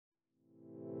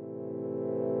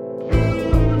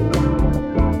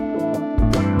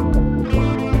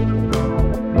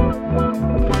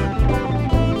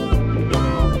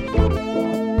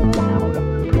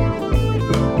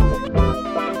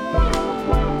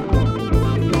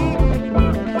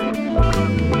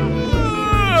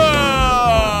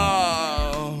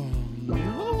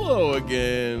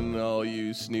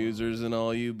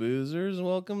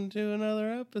welcome to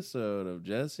another episode of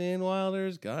Jesse and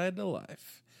Wilder's Guide to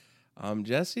Life. I'm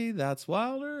Jesse, that's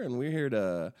Wilder, and we're here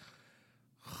to...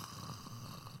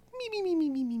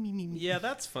 Yeah,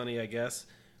 that's funny, I guess.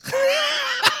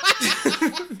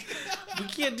 We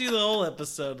can't do the whole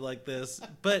episode like this,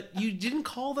 but you didn't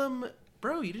call them...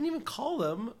 Bro, you didn't even call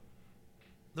them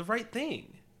the right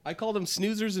thing. I called them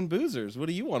snoozers and boozers. What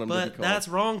do you want them to be called? But that's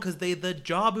wrong, because they the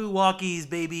Jabberwockies,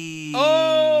 baby.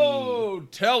 Oh,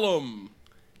 tell them.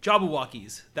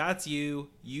 Jabberwockies. That's you.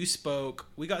 You spoke.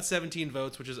 We got 17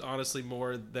 votes, which is honestly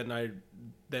more than I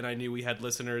knew we had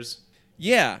listeners.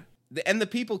 Yeah, and the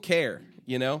people care,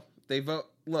 you know? They vote.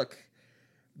 Look,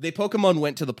 they Pokemon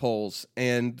went to the polls,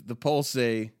 and the polls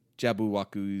say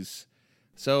Jabberwockies.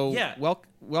 So, yeah.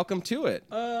 Welcome to it.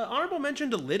 Honorable mention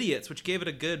to Lidiots, which gave it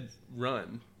a good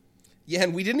run. Yeah,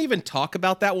 and we didn't even talk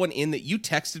about that one in that. You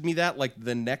texted me that, like,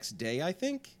 the next day, I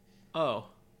think. Oh.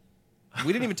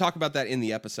 We didn't even talk about that in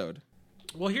the episode.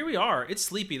 Well, here we are. It's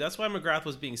sleepy. That's why McGrath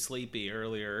was being sleepy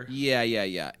earlier.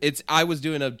 Yeah. I was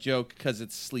doing a joke because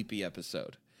it's sleepy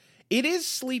episode. It is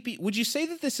sleepy. Would you say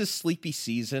that this is sleepy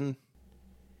season?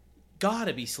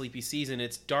 Gotta be sleepy season.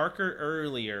 It's darker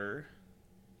earlier.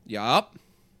 Yup.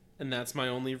 And that's my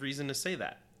only reason to say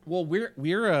that. Well, we're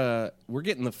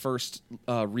getting the first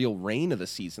real rain of the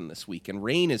season this week, and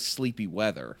rain is sleepy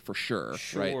weather for sure.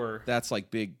 Sure. Right? That's like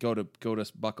big. Go to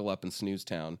buckle up in Snooze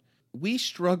Town. We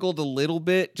struggled a little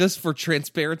bit, just for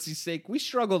transparency's sake. We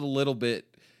struggled a little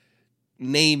bit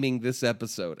naming this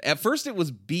episode. At first, it was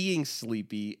being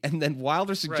sleepy, and then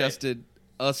Wilder suggested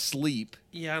asleep.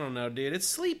 Yeah, I don't know, dude. It's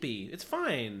sleepy. It's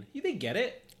fine. They get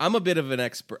it. I'm a bit of an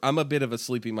expert. I'm a bit of a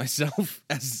sleepy myself,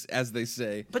 as they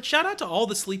say. But shout out to all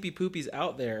the sleepy poopies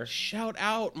out there. Shout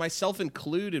out, myself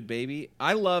included, baby.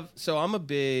 I'm a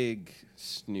big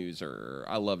snoozer.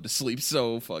 I love to sleep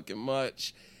so fucking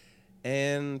much.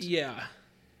 And yeah,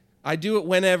 I do it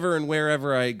whenever and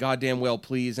wherever I goddamn well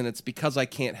please, and it's because I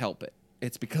can't help it.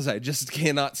 It's because I just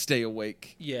cannot stay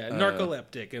awake. Yeah,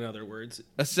 narcoleptic, in other words.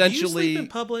 Essentially, do you sleep in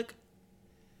public?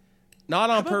 Not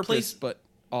on purpose, but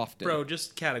often. Bro,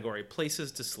 just category.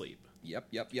 Places to sleep.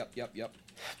 Yep.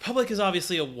 Public is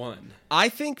obviously a 1. I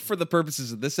think for the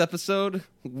purposes of this episode,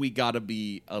 we gotta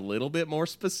be a little bit more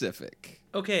specific.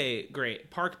 Okay,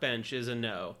 great. Park bench is a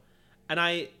no.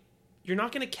 And you're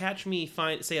not going to catch me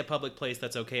say a public place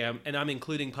that's okay, I'm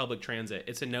including public transit.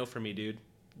 It's a no for me, dude.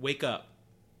 Wake up.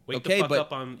 Wake the fuck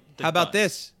up on the how about bus.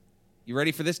 this? You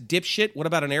ready for this? Dipshit, what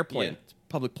about an airplane? Yeah. It's a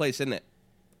public place, isn't it?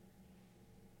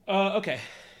 Okay.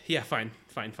 Yeah, fine.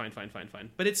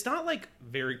 But it's not, like,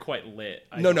 very quite lit.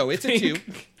 No, it's a 2.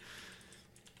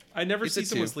 I never It's see a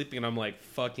someone 2. sleeping and I'm like,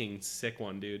 fucking sick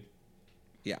one, dude.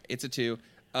 Yeah, it's a 2.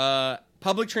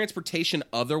 Public transportation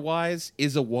otherwise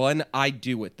is a 1. I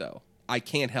do it, though. I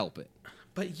can't help it.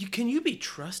 But can you be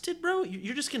trusted, bro?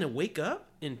 You're just going to wake up?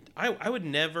 And I would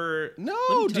never...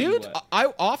 No, dude.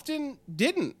 I often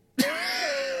didn't.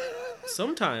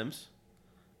 Sometimes,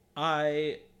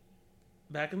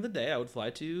 back in the day, I would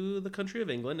fly to the country of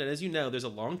England. And as you know, there's a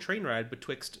long train ride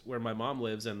betwixt where my mom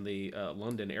lives and the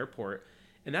London airport.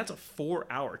 And that's a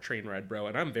 4-hour train ride, bro.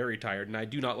 And I'm very tired. And I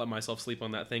do not let myself sleep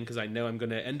on that thing because I know I'm going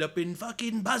to end up in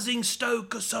fucking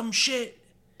Basingstoke or some shit.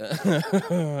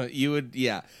 You would,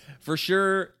 yeah, for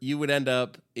sure. You would end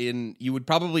up you would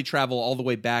probably travel all the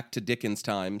way back to Dickens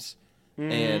times,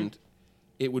 and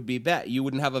it would be bad. You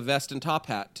wouldn't have a vest and top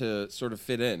hat to sort of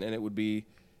fit in, and it would be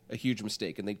a huge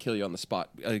mistake, and they'd kill you on the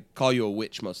spot. Call you a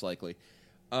witch, most likely.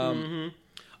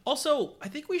 Also, I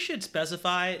think we should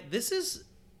specify this is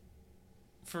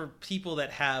for people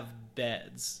that have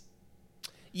beds.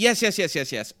 Yes.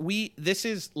 This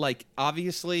is like,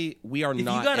 obviously we are not.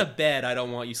 If you got a bed, I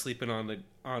don't want you sleeping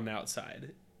on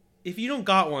outside. If you don't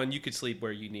got one, you could sleep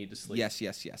where you need to sleep. Yes.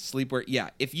 Sleep where. Yeah.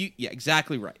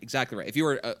 Exactly right. If you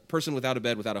were a person without a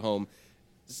bed, without a home,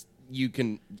 you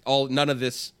can none of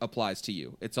this applies to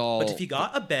you. It's all. But if you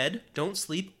got a bed, don't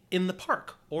sleep in the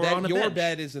park or on a your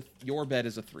bench. Your bed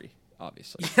is a 3,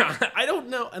 obviously. Yeah, I don't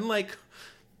know, and like,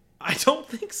 I don't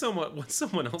think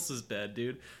someone else's bed,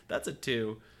 dude. That's a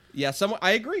 2. Yeah,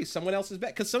 I agree. Someone else's bed,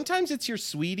 because sometimes it's your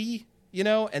sweetie, you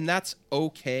know, and that's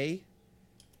okay.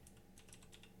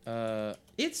 Or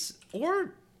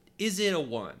is it a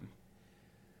 1?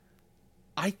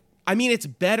 I mean, it's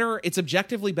better. It's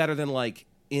objectively better than like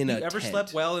in a. You ever tent.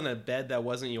 slept well in a bed that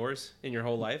wasn't yours in your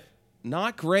whole life?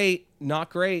 Not great.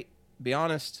 Be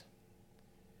honest.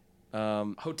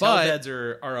 Hotel beds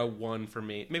are a 1 for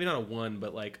me. Maybe not a 1,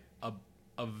 but like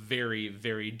a very,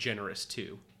 very generous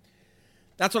 2.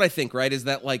 That's what I think, right? Is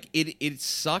that like it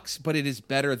sucks, but it is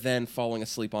better than falling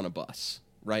asleep on a bus,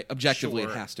 right? Objectively,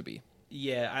 Sure. It has to be.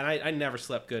 Yeah, and I never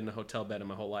slept good in a hotel bed in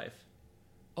my whole life.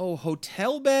 Oh,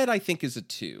 hotel bed, I think, is a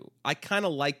 2. I kind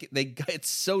of like it. It's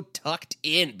so tucked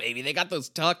in, baby. They got those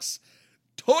tucks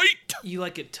tight. You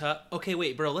like it Okay,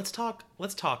 wait, bro. Let's talk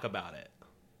about it.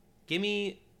 Give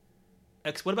me.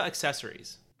 What about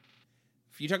accessories?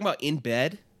 If you're talking about in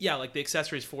bed, Yeah, like the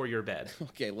accessories for your bed.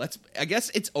 okay. I guess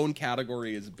its own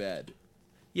category is bed.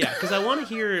 Yeah, because I want to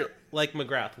hear, like,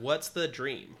 McGrath, what's the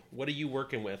dream? What are you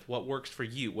working with? What works for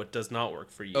you? What does not work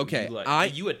for you? Okay, are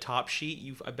you a top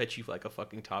sheet? I bet you like a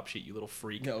fucking top sheet, you little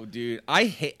freak. No, dude. I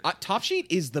hate Top Sheet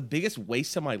is the biggest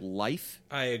waste of my life.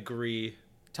 I agree.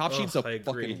 Top Sheet's I a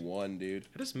agree. fucking 1, dude.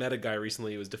 I just met a guy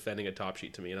recently who was defending a top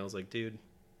sheet to me, and I was like, dude,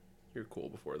 you're cool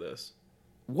before this.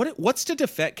 What's to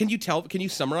defend? Can you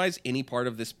summarize any part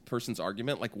of this person's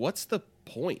argument? Like, what's the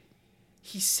point?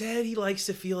 He said he likes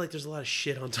to feel like there's a lot of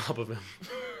shit on top of him.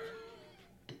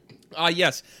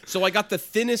 Yes. So I got the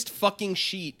thinnest fucking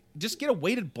sheet. Just get a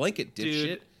weighted blanket,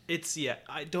 dipshit.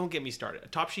 Dude, don't get me started. A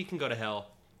top sheet can go to hell.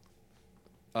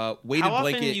 Weighted How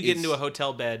often blanket. do you get into a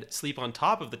hotel bed, sleep on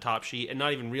top of the top sheet, and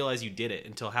not even realize you did it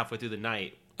until halfway through the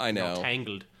night? I know. All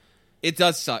tangled. It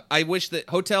does suck. I wish that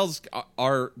hotels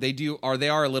are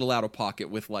a little out of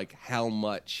pocket with like how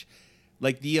much,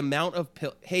 like the amount of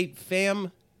Hey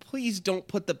fam, please don't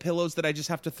put the pillows that I just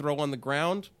have to throw on the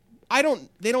ground. They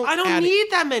don't add need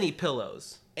that many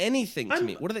pillows. anything to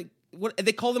me. What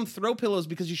they call them throw pillows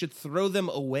because you should throw them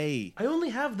away. I only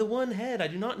have the one head. I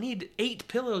do not need 8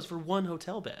 pillows for one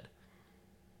hotel bed.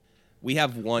 We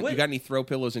have one. What? You got any throw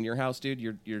pillows in your house,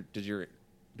 dude? Does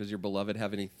your beloved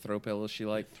have any throw pillows she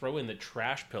like? Throw in the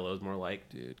trash pillows, more like.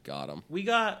 Dude, got them. We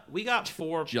got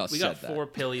 4. Just we got said that. 4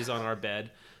 pillies on our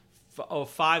bed.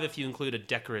 5 if you include a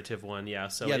decorative one. Yeah.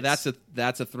 So yeah, that's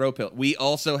a throw pillow. We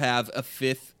also have a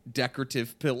 5th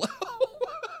decorative pillow.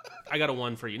 I got a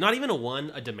 1 for you. Not even a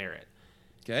 1, a demerit.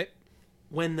 Okay.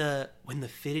 When the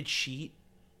fitted sheet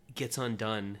gets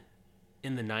undone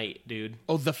in the night, dude.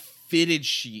 Oh, the fitted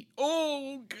sheet.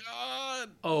 Oh God.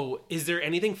 Oh, is there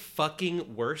anything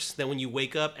fucking worse than when you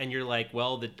wake up and you're like,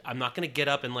 well, I'm not gonna get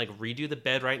up and like redo the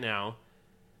bed right now,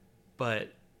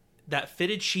 but that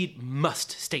fitted sheet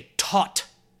must stay taut.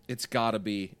 It's gotta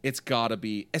be.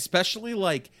 Especially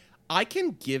like I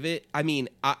can give it. I mean,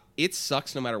 it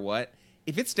sucks no matter what.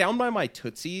 If it's down by my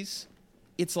tootsies,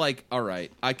 it's like, all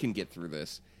right, I can get through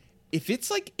this. If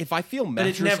I feel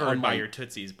mattress But it's never on by your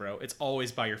tootsies, bro. It's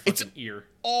always by your fucking ear.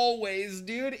 Always,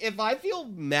 dude. If I feel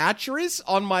mattress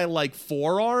on my like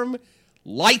forearm,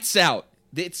 lights out.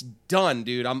 It's done,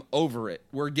 dude. I'm over it.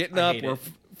 We're getting up. We're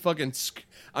fucking.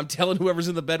 I'm telling whoever's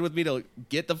in the bed with me to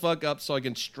get the fuck up so I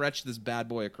can stretch this bad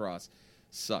boy across.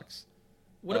 Sucks.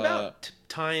 What about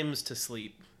times to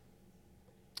sleep?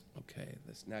 Okay,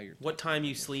 now you're. What time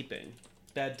you sleeping?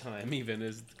 Bedtime even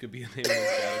could be the name of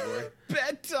this category.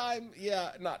 Bedtime,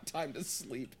 yeah, not time to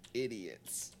sleep,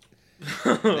 idiots.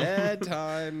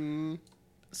 Bedtime.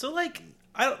 So like,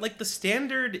 I don't like the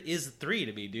standard is 3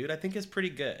 to me, dude. I think is pretty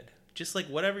good. Just like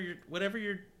whatever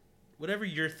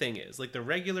your thing is, like the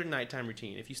regular nighttime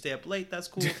routine. If you stay up late, that's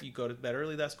cool. If you go to bed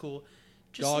early, that's cool.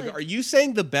 Just Dog, are you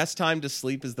saying the best time to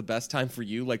sleep is the best time for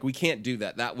you? Like we can't do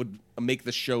that. That would make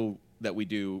the show that we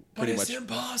do pretty much. It's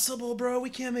impossible, bro.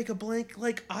 We can't make a blank.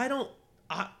 Like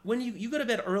when you go to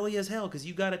bed early as hell because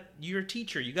you're a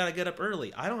teacher. You got to get up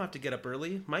early. I don't have to get up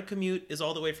early. My commute is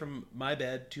all the way from my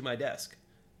bed to my desk.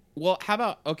 Well, how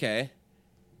about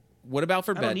what about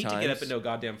for bedtime? I don't need to get up at no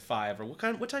goddamn 5 or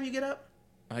what time you get up?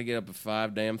 I get up at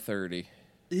 5:30.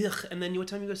 Ugh, and then what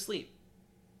time you go to sleep?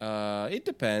 It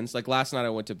depends. Like last night I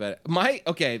went to bed.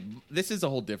 This is a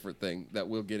whole different thing that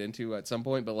we'll get into at some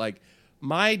point, but like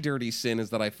my dirty sin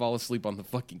is that I fall asleep on the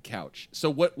fucking couch.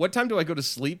 So what time do I go to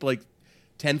sleep? Like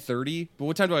 10:30? But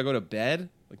what time do I go to bed?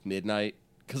 Like midnight?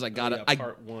 Because I gotta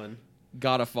part 1.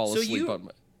 Gotta fall asleep on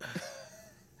my.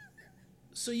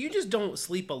 So you just don't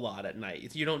sleep a lot at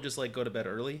night. You don't just like go to bed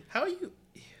early. How are you?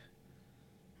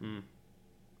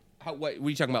 What are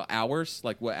you talking about? Hours?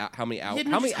 Like what? How many hours? Yeah,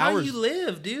 how many hours? How you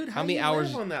live, dude? How many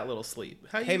hours live on that little sleep?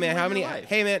 Hey man, how many?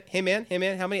 Hey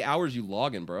man, how many hours you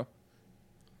logging, bro?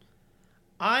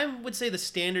 I would say the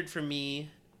standard for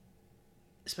me,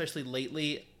 especially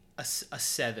lately, a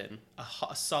 7,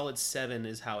 a solid 7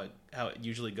 is how it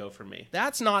usually go for me.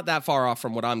 That's not that far off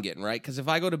from what I'm getting, right? Because if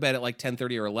I go to bed at like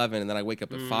 10:30 or 11, and then I wake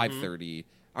up at 5:30,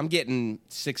 I'm getting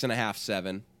 6.5,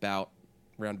 7,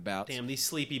 roundabout. Damn, these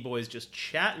sleepy boys just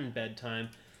chatting bedtime.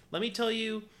 Let me tell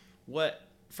you what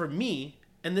for me,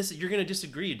 and this you're gonna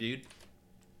disagree, dude.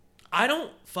 I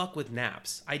don't fuck with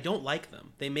naps. I don't like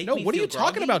them. They make me feel what are you groggy.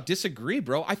 talking about? Disagree,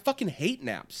 bro. I fucking hate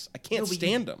naps. I can't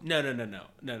stand them. No.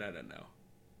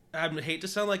 I hate to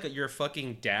sound like you're a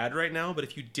fucking dad right now, but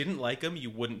if you didn't like them, you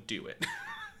wouldn't do it.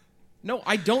 No,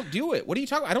 I don't do it. What are you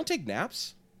talking about? I don't take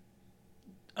naps.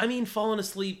 I mean, falling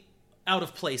asleep out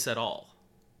of place at all.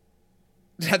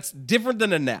 That's different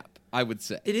than a nap, I would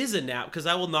say. It is a nap because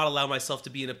I will not allow myself to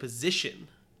be in a position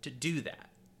to do that.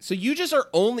 So you just are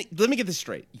only... Let me get this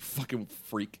straight, you fucking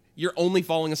freak. You're only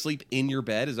falling asleep in your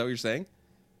bed? Is that what you're saying?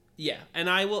 Yeah, and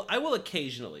I will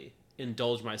occasionally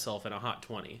indulge myself in a hot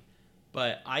 20,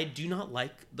 but I do not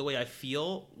like the way I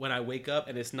feel when I wake up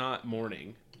and it's not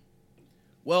morning.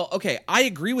 Well, okay, I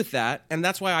agree with that, and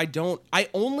that's why I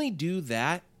only do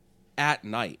that at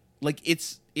night. Like,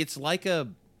 it's like a...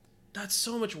 That's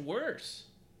so much worse.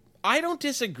 I don't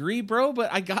disagree, bro,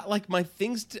 but I got, like, my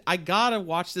things... I gotta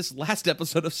watch this last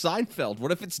episode of Seinfeld.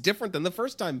 What if it's different than the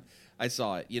first time I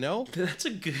saw it, you know? That's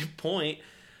a good point.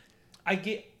 I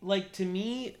get, like, to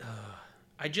me...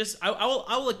 I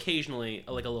will occasionally,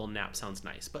 like, a little nap sounds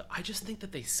nice, but I just think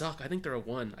that they suck. I think they're a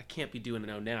 1. I can't be doing a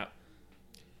no nap.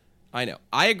 I know.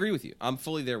 I agree with you. I'm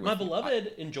fully there with you. My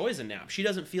beloved enjoys a nap. She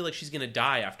doesn't feel like she's going to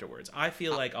die afterwards. I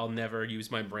feel like I'll never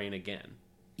use my brain again.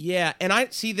 Yeah, and I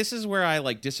see this is where I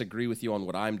like disagree with you on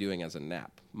what I'm doing as a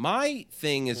nap. My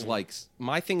thing is like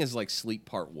sleep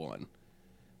part 1.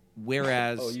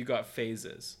 Whereas Oh, you got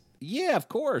phases. Yeah, of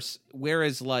course.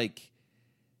 Whereas like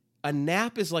a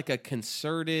nap is like a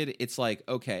concerted, it's like,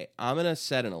 okay, I'm going to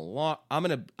set an alarm. I'm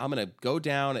going to go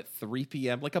down at 3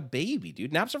 p.m. like a baby,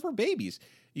 dude. Naps are for babies.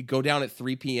 You go down at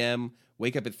 3 p.m.,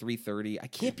 wake up at 3:30. I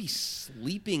can't be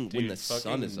sleeping when the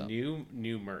sun is up.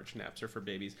 New merch. Naps are for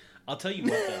babies. I'll tell you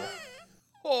what, though.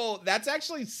 Oh, that's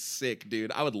actually sick,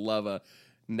 dude. I would love a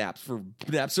naps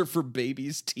are for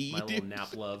babies tee. My little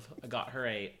nap love. I got her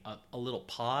a little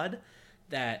pod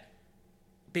that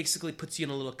basically puts you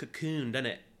in a little cocoon, doesn't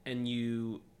it? And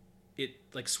it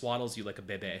like swaddles you like a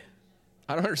bebe.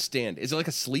 I don't understand. Is it like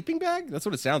a sleeping bag? That's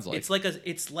what it sounds like. It's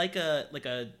like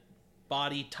a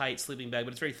body tight sleeping bag,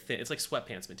 but it's very thin. It's like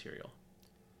sweatpants material.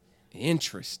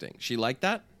 Interesting. She like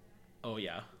that? Oh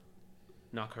yeah,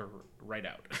 knock her right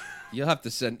out. You'll have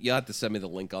to send me the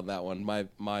link on that one.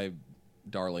 My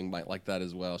darling might like that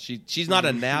as well. She's not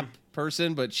a nap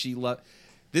person, but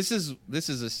this is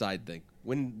a side thing.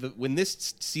 When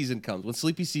this season comes, when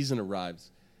sleepy season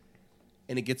arrives,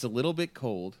 and it gets a little bit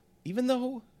cold, even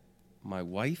though my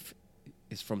wife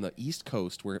is from the East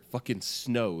Coast where it fucking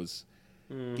snows.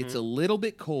 Gets a little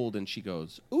bit cold, and she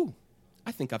goes, "Ooh,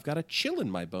 I think I've got a chill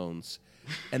in my bones."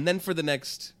 And then for the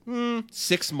next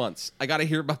 6 months, I got to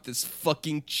hear about this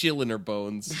fucking chill in her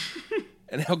bones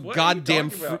and how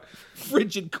goddamn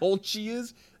frigid cold she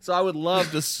is. So I would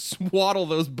love to swaddle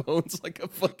those bones like a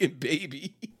fucking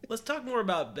baby. Let's talk more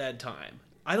about bedtime.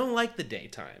 I don't like the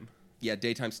daytime. Yeah,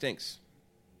 daytime stinks.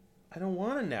 I don't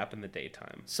want to nap in the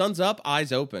daytime. Sun's up,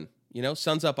 eyes open. You know,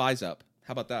 sun's up, eyes up.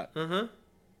 How about that? Uh-huh.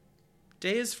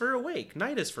 Day is for awake.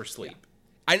 Night is for sleep.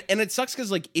 And it sucks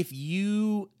because, like, if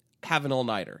you have an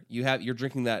all-nighter, you're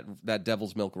drinking that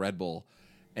Devil's Milk Red Bull,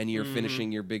 and you're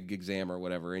finishing your big exam or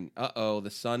whatever, and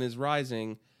the sun is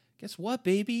rising. Guess what,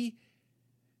 baby?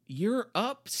 You're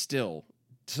up still.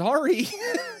 Sorry.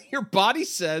 Your body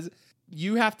says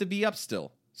you have to be up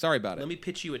still. Sorry about it. Let me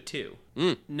pitch you a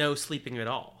 2. No sleeping at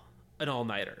all. An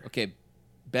all-nighter. Okay,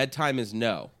 bedtime is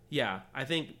no. Yeah, I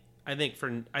think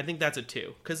that's a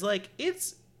 2. Because, like,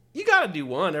 you got to do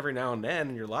one every now and then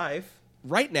in your life.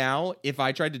 Right now, if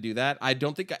I tried to do that, I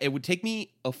don't think it would take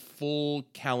me a full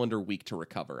calendar week to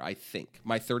recover, I think.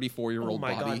 My 34-year-old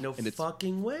body. Oh my God, no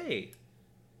fucking way.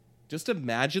 Just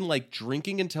imagine, like,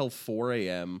 drinking until 4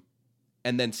 a.m.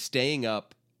 and then staying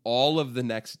up all of the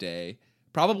next day,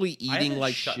 probably eating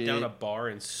like shit. I haven't shut down a bar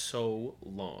in so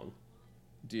long.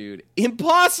 Dude,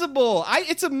 impossible!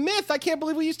 It's a myth. I can't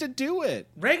believe we used to do it.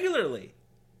 Regularly.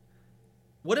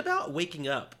 What about waking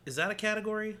up? Is that a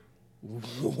category?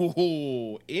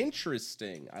 Ooh,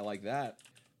 interesting. I like that.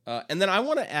 And then I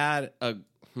want to add I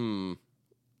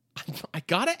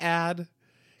gotta add,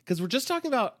 because we're just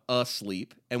talking about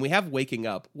sleep, and we have waking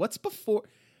up. What's before?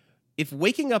 If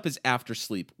waking up is after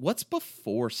sleep, what's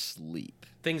before sleep?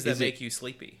 Things that make you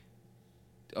sleepy.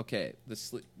 Okay,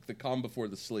 the calm before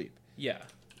the sleep. Yeah,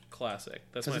 classic.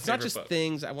 That's my favorite book. It's not just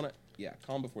things. I want to. Yeah,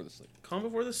 calm before the sleep. Calm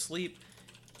before the sleep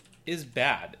is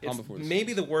bad. It's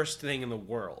maybe the worst thing in the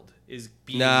world. Is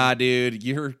being... Nah, dude,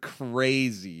 you're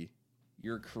crazy.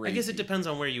 You're crazy. I guess it depends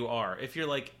on where you are. If you're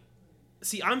like,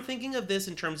 see, I'm thinking of this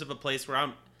in terms of a place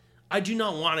where I do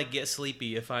not want to get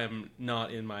sleepy if I'm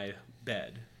not in my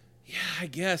bed. Yeah, I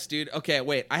guess, dude. Okay,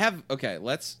 wait.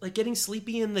 Let's... Like, getting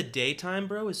sleepy in the daytime,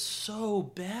 bro, is so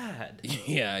bad.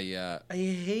 Yeah. I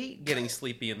hate getting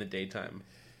sleepy in the daytime.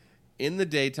 In the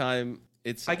daytime,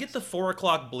 I get the 4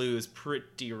 o'clock blues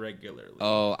pretty regularly.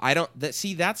 Oh, I don't.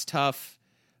 See, that's tough.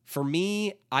 For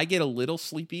me, I get a little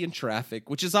sleepy in traffic,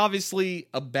 which is obviously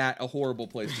a horrible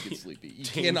place to get sleepy.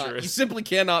 You simply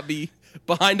cannot be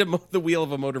behind the wheel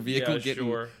of a motor vehicle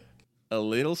getting a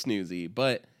little snoozy.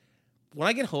 But when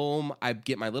I get home, I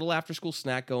get my little after school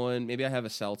snack going. Maybe I have a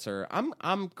seltzer.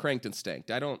 I'm cranked and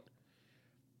stanked.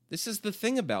 This is the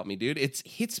thing about me, dude. It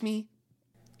hits me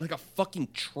like a fucking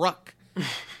truck.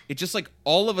 It just like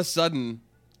all of a sudden,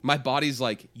 my body's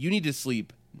like, you need to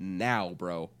sleep now,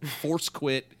 bro. Force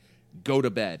quit. Go to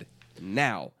bed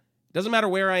now. Doesn't matter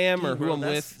where I am or who I'm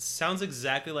with. Sounds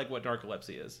exactly like what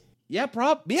narcolepsy is. Yeah,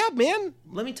 man.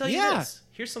 Let me tell you this.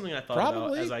 Here's something I thought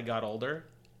about as I got older.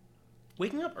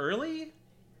 Waking up early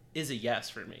is a yes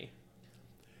for me.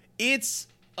 It's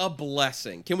a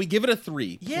blessing. Can we give it a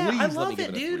 3? Yeah, Please I love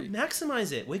it, dude. 3.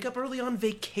 Maximize it. Wake up early on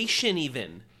vacation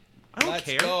even. I don't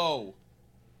care. Let's go.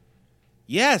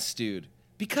 Yes, dude.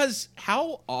 Because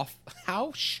how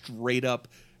straight up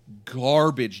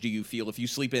garbage do you feel if you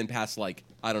sleep in past, like,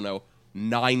 I don't know,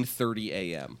 9:30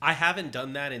 a.m.? I haven't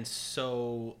done that in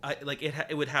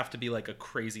it would have to be like a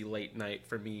crazy late night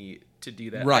for me to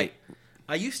do that. Right.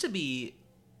 I used to be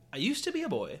a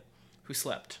boy who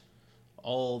slept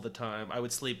all the time. I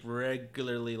would sleep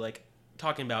regularly, like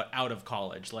talking about out of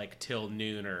college, like till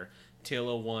noon or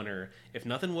till 1, or if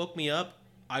nothing woke me up,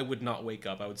 I would not wake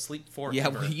up. I would sleep forever. Yeah,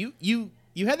 well,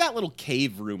 you had that little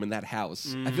cave room in that house.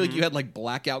 Mm-hmm. I feel like you had like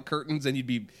blackout curtains and you'd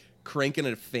be cranking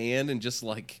a fan and just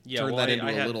like turn that into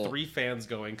a little... I had 3 fans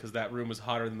going because that room was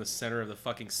hotter than the center of the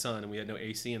fucking sun and we had no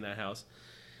AC in that house.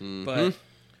 Mm-hmm.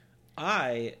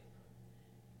 But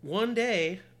one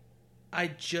day,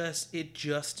 it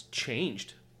just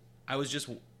changed. I was just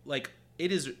like,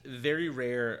 it is very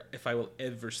rare if I will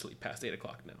ever sleep past 8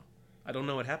 o'clock now. I don't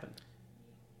know what happened.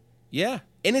 Yeah,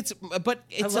 and it's a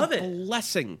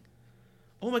blessing.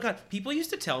 Oh my God. People used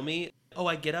to tell me,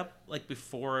 I get up like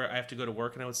before I have to go to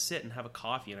work and I would sit and have a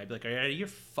coffee and I'd be like, are you out of your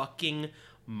fucking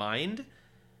mind?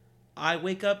 I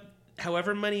wake up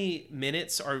however many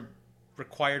minutes are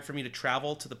required for me to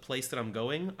travel to the place that I'm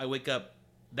going. I wake up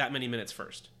that many minutes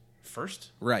first.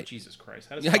 Right. Jesus Christ.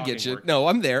 How does I get you. work? No,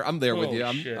 I'm there with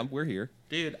you. We're here.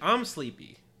 Dude, I'm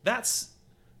sleepy. That's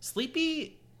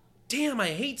sleepy. Damn, I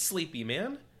hate sleepy,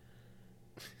 man.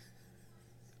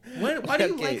 Why do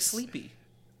you like sleepy?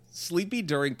 Sleepy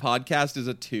during podcast is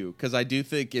a 2 because I do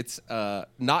think it's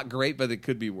not great, but it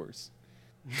could be worse.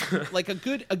 Like a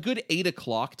good 8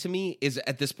 o'clock to me is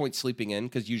at this point sleeping in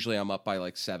because usually I'm up by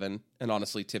like 7, and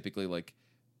honestly, typically like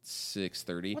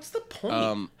 6:30. What's the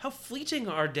point? How fleeting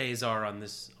our days are on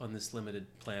this limited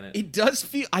planet. It does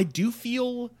feel. I do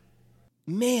feel,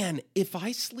 man. If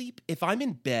I'm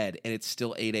in bed and it's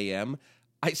still 8 a.m.,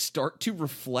 I start to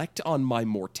reflect on my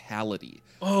mortality.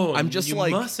 Oh, I'm just you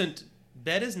mustn't.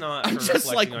 Bed is not for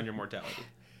reflecting on your mortality.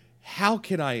 How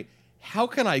can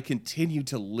I continue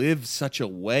to live such a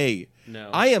way?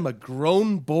 No. I am a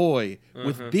grown boy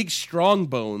with big strong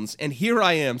bones, and here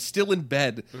I am still in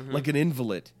bed like an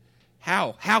invalid.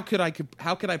 How could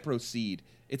I proceed?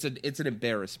 It's an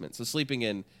embarrassment. So sleeping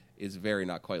in is very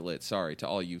not quite lit. Sorry to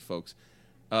all you folks.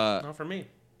 Not for me.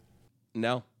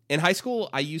 No. In high school,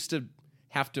 I used to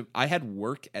I had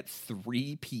work at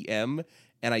 3 p.m.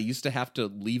 and I used to have to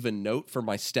leave a note for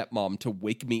my stepmom to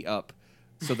wake me up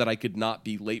so that I could not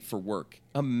be late for work.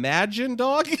 Imagine,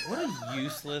 dog. What a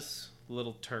useless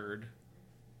little turd.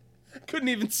 Couldn't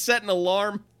even set an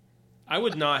alarm. I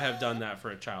would not have done that for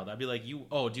a child. I'd be like,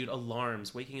 dude,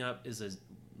 alarms. Waking up is a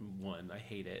 1. I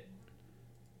hate it.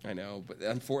 I know, but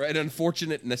an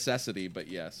unfortunate necessity, but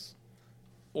yes.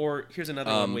 Or here's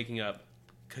another one, waking up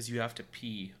because you have to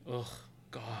pee. Ugh.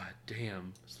 God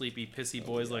damn. Sleepy, pissy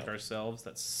boys like ourselves.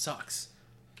 That sucks.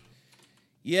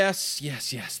 Yes.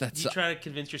 That's. You try to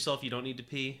convince yourself you don't need to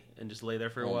pee and just lay there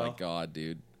for a while? Oh my God,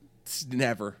 dude. It's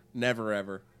never,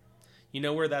 ever. You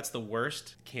know where that's the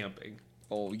worst? Camping.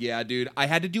 Oh, yeah, dude. I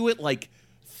had to do it like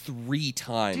 3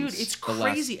 times. Dude, it's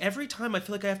crazy. Every time I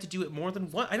feel like I have to do it more than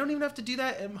once. I don't even have to do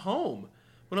that at home.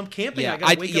 When I'm camping, I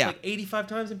gotta wake up like 85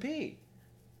 times and pee.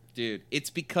 Dude, it's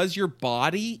because your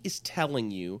body is telling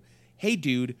you, hey,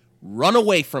 dude, run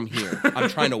away from here. I'm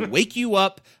trying to wake you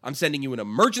up. I'm sending you an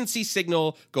emergency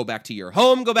signal. Go back to your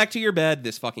home. Go back to your bed.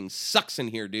 This fucking sucks in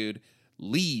here, dude.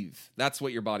 Leave. That's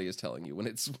what your body is telling you when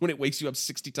it wakes you up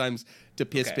 60 times to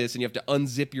piss, and you have to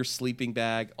unzip your sleeping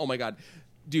bag. Oh my God,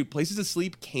 dude! Places to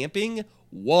sleep, camping,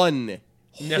 1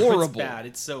 horrible. No, it's bad.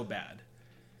 It's so bad.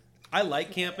 I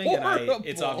like camping, horrible. And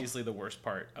it's obviously the worst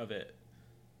part of it.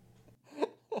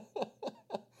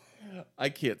 I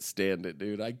can't stand it,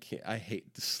 dude. I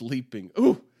hate sleeping.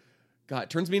 Ooh, God, it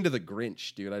turns me into the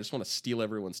Grinch, dude. I just want to steal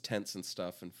everyone's tents and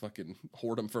stuff and fucking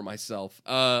hoard them for myself.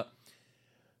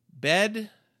 Bed.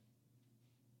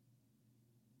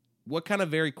 What kind of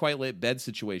very quiet lit bed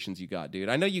situations you got, dude?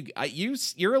 I know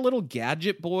you're a little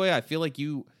gadget boy. I feel like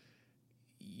you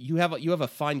have a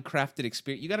fine crafted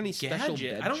experience. You got any special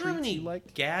bed I don't have treats any you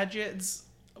like? gadgets.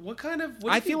 What kind of?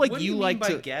 I feel like what do you mean like by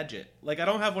to gadget. Like I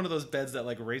don't have one of those beds that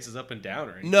like raises up and down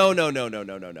or anything.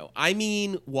 No. I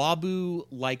mean, Wabu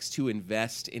likes to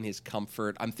invest in his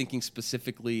comfort. I'm thinking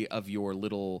specifically of your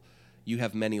little. You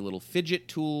have many little fidget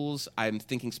tools. I'm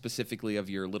thinking specifically of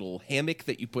your little hammock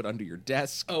that you put under your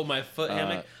desk. Oh, my foot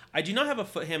hammock. I do not have a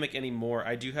foot hammock anymore.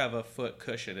 I do have a foot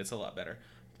cushion. It's a lot better.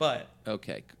 But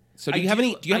okay. So do you have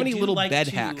any little bed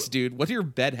hacks, dude? What are your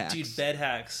bed hacks? Dude, bed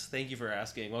hacks. Thank you for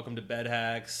asking. Welcome to Bed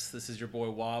Hacks. This is your boy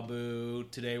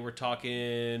Wabu. Today we're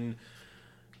talking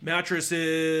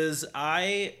mattresses.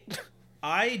 I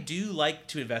do like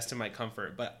to invest in my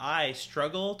comfort, but I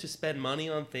struggle to spend money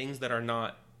on things that are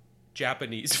not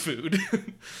Japanese food.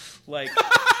 Like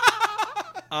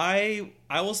I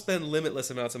will spend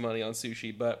limitless amounts of money on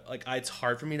sushi, but like it's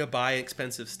hard for me to buy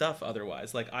expensive stuff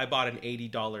otherwise. Like I bought an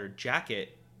 $80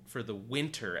 jacket for the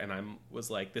winter and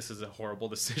was like, this is a horrible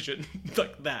decision.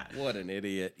 Like that. What an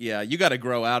idiot. Yeah, you got to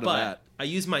grow out of that. I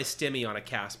use my stimmy on a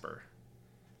Casper.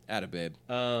 Atta babe.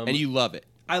 And you love it.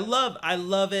 I love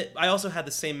it. I also had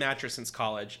the same mattress since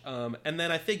college. And then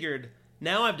I figured,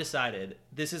 now I've decided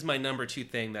this is my number 2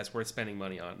 thing that's worth spending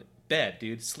money on. Bed,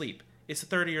 dude. Sleep. It's a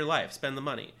third of your life. Spend the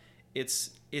money.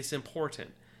 It's important.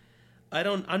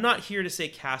 I'm not here to say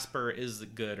Casper is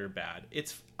good or bad.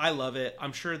 I love it.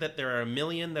 I'm sure that there are a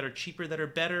million that are cheaper that are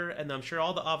better, and I'm sure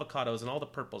all the avocados and all the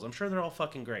purples, I'm sure they're all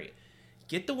fucking great.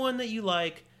 Get the one that you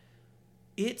like.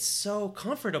 It's so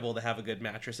comfortable to have a good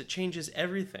mattress. It changes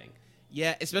everything.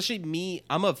 Yeah, especially me.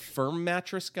 I'm a firm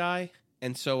mattress guy,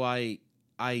 and so I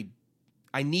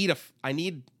can't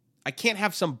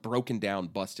have some broken down,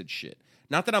 busted shit.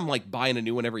 Not that I'm like buying a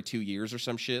new one every 2 years or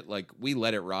some shit. Like we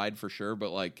let it ride for sure, but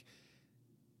like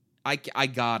I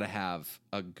gotta have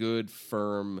a good,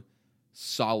 firm,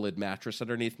 solid mattress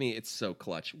underneath me. It's so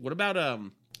clutch. What about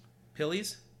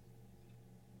Pillies?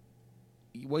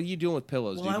 What are you doing with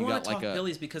pillows, well, dude? I You want got to talk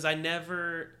pillies because I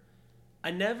never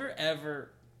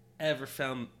ever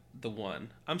found the one.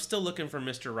 I'm still looking for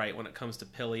Mr. Right when it comes to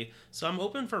pilly. So I'm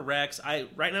open for Rex. I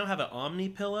right now have an Omni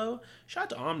pillow. Shout out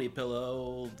to Omni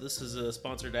Pillow. This is a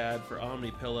sponsored ad for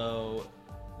Omni Pillow.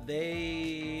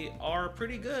 They are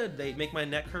pretty good. They make my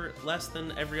neck hurt less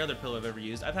than every other pillow I've ever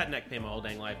used. I've had neck pain my whole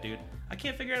dang life, dude. I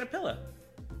can't figure out a pillow.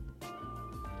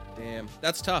 Damn,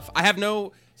 that's tough. I have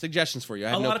no suggestions for you. I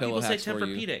have no pillow hacks for you. A lot of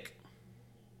people say Tempur-Pedic.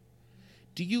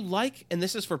 Do you like, and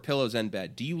this is for pillows and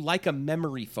bed, do you like a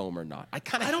memory foam or not? I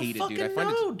kind of hate it, dude. I don't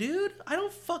fucking know, dude. I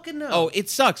don't fucking know. Oh, it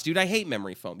sucks, dude. I hate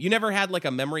memory foam. You never had like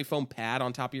a memory foam pad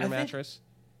on top of your mattress?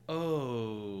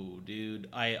 Oh, dude.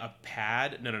 A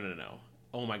pad? No.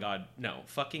 Oh my god, no.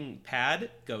 Fucking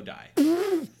pad, go die.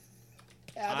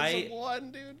 Pad is a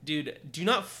one, dude. Dude, do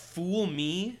not fool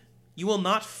me. You will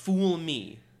not fool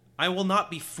me. I will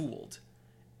not be fooled.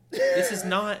 This is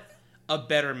not a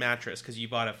better mattress because you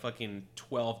bought a fucking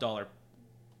 $12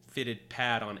 fitted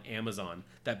pad on Amazon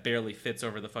that barely fits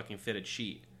over the fucking fitted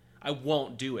sheet. I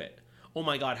won't do it. Oh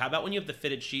my god, how about when you have the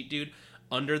fitted sheet, dude,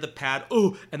 under the pad,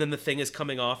 and then the thing is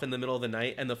coming off in the middle of the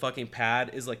night and the fucking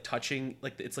pad is like touching,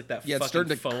 like it's like that it's fucking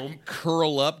starting foam. To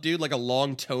curl up, dude, like a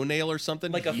long toenail or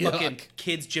something. Like a fucking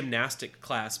kids gymnastic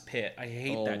class pit. I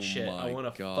hate that shit. I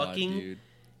want to fucking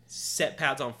set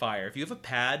pads on fire. If you have a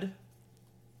pad,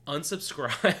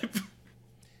 unsubscribe.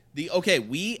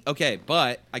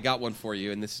 But I got one for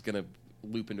you, and this is gonna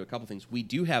loop into a couple things. We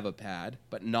do have a pad,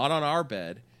 but not on our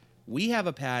bed. We have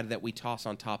a pad that we toss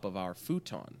on top of our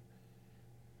futon.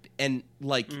 And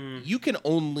like you can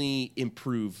only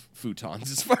improve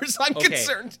futons as far as I'm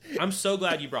concerned. I'm so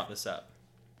glad you brought this up.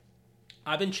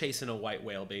 I've been chasing a white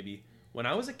whale, baby. When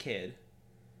I was a kid,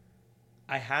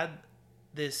 I had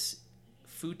this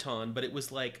futon, but it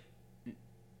was like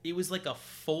a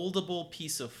foldable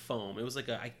piece of foam. It was like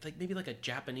I think maybe like a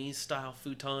Japanese style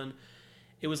futon.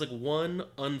 It was like one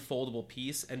unfoldable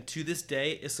piece, and to this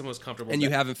day, it's the most comfortable. And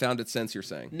you haven't found it since, you're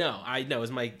saying? No, I know.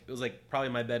 It was like probably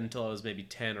my bed until I was maybe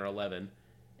 10 or 11,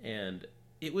 and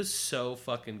it was so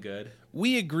fucking good.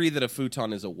 We agree that a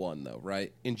futon is a 1, though,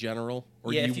 right? In general,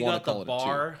 or yeah, if you got the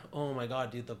bar. Oh my god,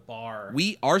 dude, the bar.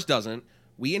 Ours doesn't.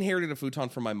 We inherited a futon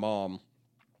from my mom,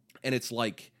 and it's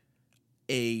like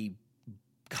a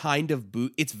kind of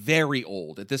boot. It's very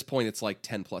old. At this point, it's like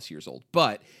 10 plus years old,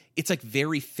 but it's like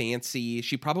very fancy.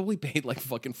 She probably paid like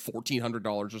fucking $1,400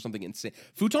 or something insane.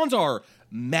 Futons are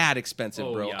mad expensive,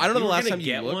 bro. Yeah. I don't know the last time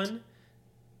you looked. One.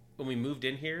 when we moved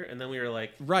in here, and then we were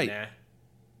like, Right. nah.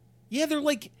 Yeah, they're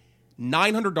like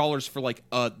 $900 for like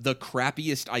the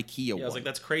crappiest IKEA Yeah, one. I was like,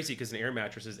 that's crazy because an air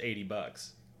mattress is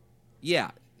 $80.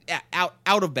 Yeah, out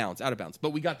of bounds. But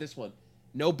we got this one,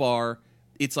 no bar.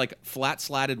 It's like flat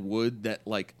slatted wood that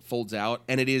like folds out,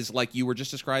 and it is like you were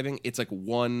just describing. It's like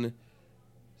one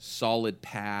solid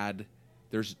pad.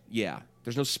 There's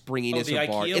no springiness the or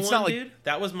bar. IKEA It's one, not like dude?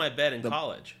 That was my bed in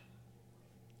college.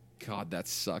 God, that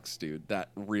sucks, dude. That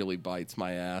really bites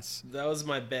my ass. That was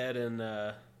my bed in,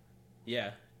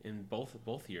 in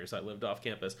both years I lived off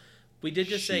campus. We did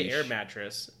just say Sheesh. air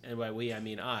mattress, and by we I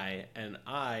mean and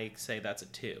I say that's a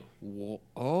 2.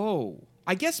 Oh,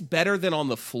 I guess better than on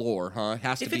the floor, huh? It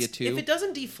has to be a 2. If it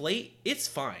doesn't deflate, it's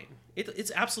fine.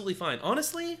 It's absolutely fine.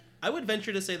 Honestly, I would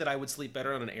venture to say that I would sleep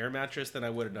better on an air mattress than I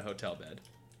would in a hotel bed.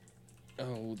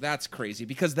 Oh, that's crazy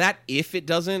because that if it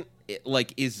doesn't,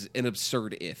 is an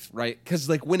absurd if, right? Because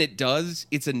like when it does,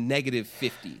 it's a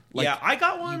 -50. Like, yeah, I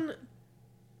got one.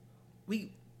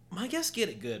 My guests get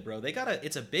it good, bro.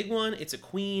 It's a big one. It's a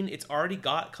queen. It's already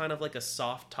got kind of like a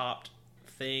soft topped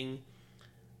thing.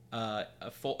 A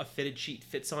fitted sheet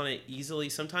fits on it easily.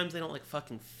 Sometimes they don't like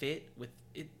fucking fit with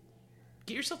it.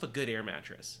 Get yourself a good air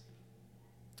mattress.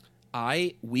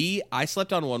 I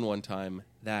slept on one time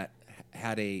that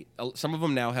had some of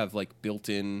them now have like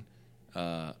built-in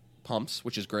pumps,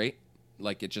 which is great.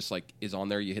 Like it just like is on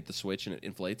there. You hit the switch and it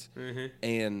inflates. Mm-hmm.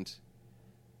 And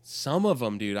some of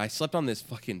them, dude, I slept on this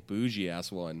fucking bougie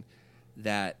ass one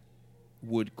that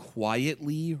would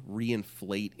quietly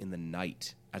reinflate in the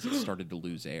night as it started to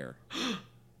lose air.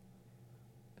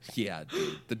 Yeah,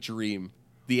 dude, the dream,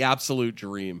 the absolute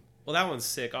dream. Well, that one's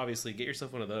sick. Obviously, get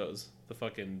yourself one of those. The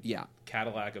fucking Yeah.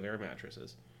 Cadillac of air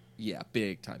mattresses. Yeah,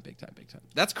 big time.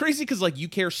 That's crazy because like you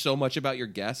care so much about your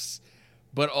guests,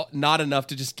 but not enough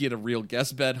to just get a real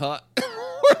guest bed, huh?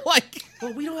 Like,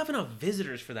 well, we don't have enough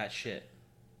visitors for that shit.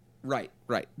 right.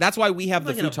 That's why we have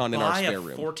the I'm not gonna futon in our buy spare a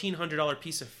room. $1,400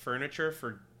 piece of furniture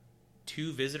for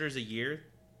 2 visitors a year.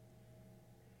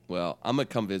 Well, I'm gonna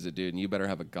come visit, dude, and you better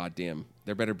have a goddamn.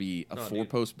 There better be a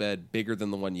 4-post bed bigger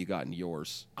than the one you got in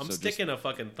yours. I'm So sticking a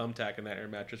fucking thumbtack in that air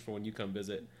mattress for when you come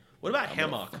visit. What about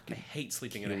hammock? I hate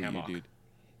sleeping in a kill you, hammock. dude.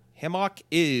 Hammock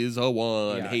is a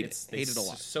 1. Yeah, hate it's it a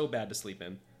lot. So bad to sleep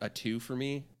in. A 2 for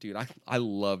me, dude. I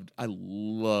love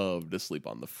to sleep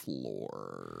on the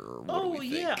floor. What do we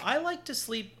think? Yeah, I like to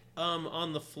sleep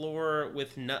on the floor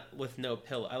with no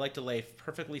pillow. I like to lay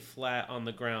perfectly flat on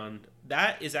the ground.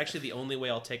 That is actually the only way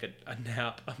I'll take a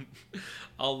nap.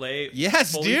 I'll lay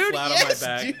fully flat on my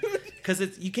back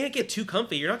because you can't get too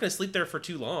comfy. You're not going to sleep there for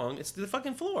too long. It's the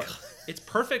fucking floor. It's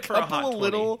perfect for a hot 20.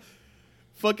 Little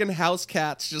fucking house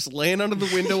cats just laying under the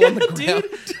window on the ground.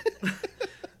 Dude.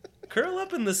 Curl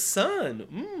up in the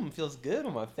sun. Feels good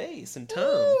on my face and tongue.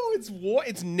 Ooh,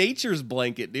 it's nature's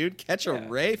blanket, dude. Catch a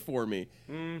ray for me.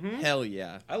 Mm-hmm. Hell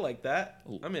yeah. I like that.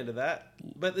 I'm into that.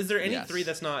 But is there any Yes. 3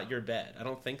 that's not your bed? I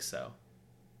don't think so.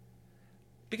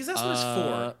 Because that's what it's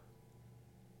for.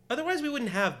 Otherwise, we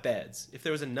wouldn't have beds. If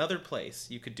there was another place,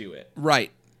 you could do it.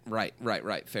 Right.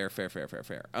 Fair.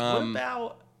 What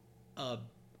about...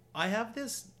 I have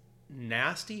this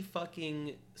nasty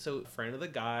fucking... So, a friend of the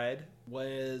guide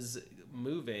was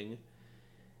moving,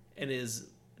 and his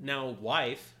now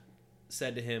wife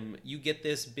said to him, you get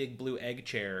this big blue egg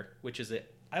chair, which is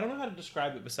I don't know how to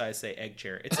describe it besides say egg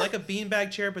chair. It's like a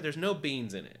beanbag chair, but there's no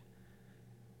beans in it.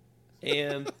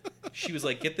 And she was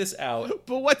like, get this out.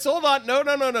 But hold on.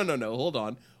 No. Hold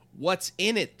on. What's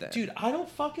in it then? Dude, I don't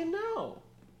fucking know.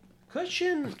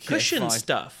 Cushion fine.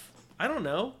 stuff. I don't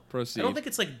know. Proceed. I don't think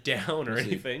it's like down or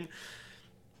anything.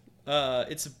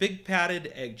 It's a big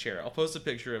padded egg chair. I'll post a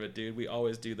picture of it, dude. We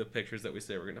always do the pictures that we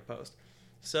say we're going to post.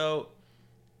 So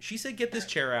she said, get this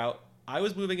chair out. I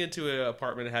was moving into an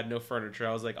apartment that had no furniture.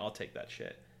 I was like, I'll take that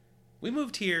shit. We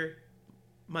moved here.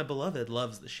 My beloved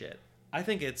loves the shit. I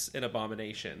think it's an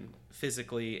abomination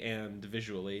physically and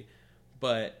visually,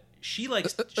 but she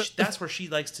likes, that's where she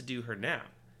likes to do her nap.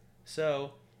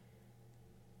 So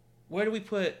where do we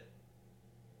put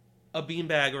a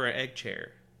beanbag or an egg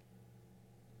chair?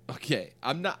 Okay,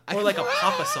 I'm not. Or like a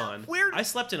papasan. Weird. I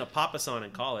slept in a papasan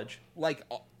in college. Like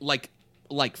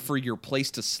for your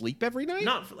place to sleep every night?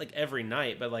 Not for like every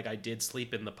night, but like I did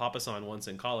sleep in the papasan once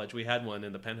in college. We had one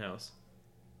in the penthouse.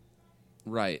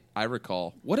 Right, I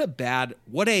recall. What a couch,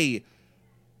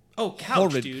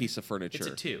 horrid piece of furniture.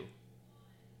 It's a 2.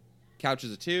 Couch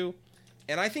is a 2.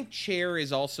 And I think chair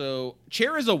is a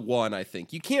 1, I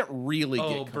think. You can't really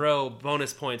get... bro,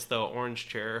 bonus points though, orange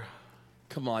chair.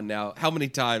 Come on now. How many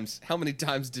times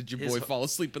did your boy fall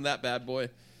asleep in that bad boy?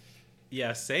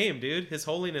 Yeah, same, dude. His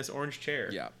Holiness orange chair.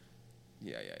 Yeah.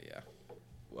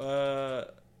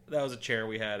 That was a chair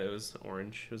we had. It was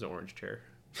orange. It was an orange chair.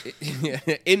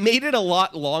 It made it a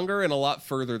lot longer and a lot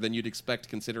further than you'd expect,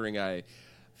 considering I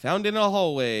found it in a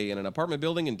hallway in an apartment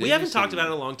building in Disney We haven't City. talked about it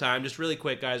in a long time. Just really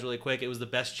quick, guys. Really quick. It was the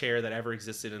best chair that ever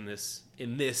existed in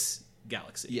this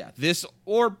galaxy. Yeah, this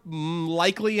or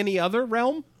likely any other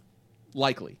realm.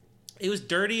 Likely. It was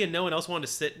dirty and no one else wanted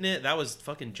to sit in it. That was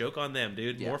fucking joke on them,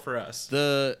 dude. Yeah. More for us.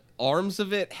 The arms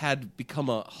of it had become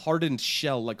a hardened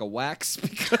shell like a wax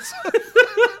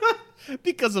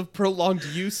because of prolonged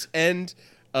use and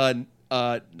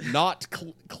not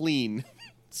clean.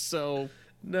 So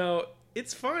No,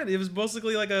 it's fine. It was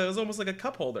basically it was almost like a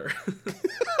cup holder.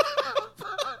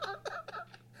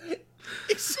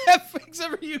 except for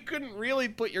you couldn't really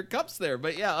put your cups there.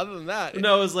 But yeah, other than that,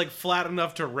 No, it was like flat and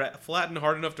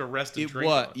hard enough to rest and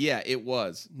drink on. Yeah, it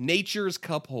was nature's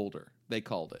cup holder. They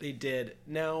called it. They did.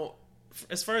 Now,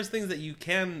 as far as things that you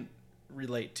can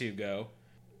relate to go,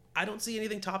 I don't see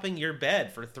anything topping your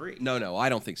bed for 3. No, I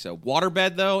don't think so.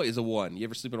 Waterbed though is a 1. You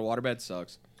ever sleep in a waterbed?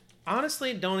 Sucks.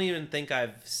 Honestly, don't even think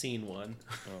I've seen one.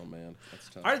 Oh man, that's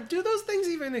tough. Do those things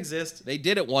even exist? They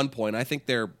did at one point. I think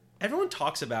they're Everyone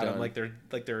talks about them Done.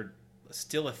 like they're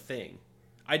still a thing.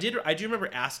 I do remember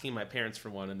asking my parents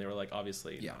for one, and they were like,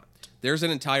 obviously not. There's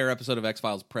an entire episode of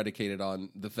X-Files predicated on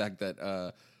the fact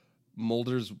that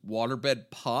Mulder's waterbed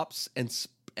pops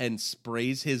and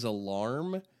sprays his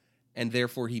alarm, and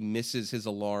therefore he misses his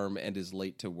alarm and is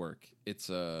late to work.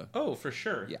 It's Oh, for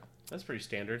sure. Yeah. That's pretty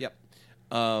standard. Yep.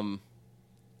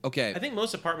 Okay. I think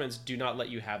most apartments do not let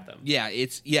you have them.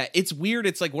 It's weird.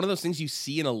 It's like one of those things you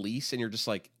see in a lease, and you're just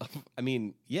like, I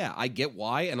mean, yeah, I get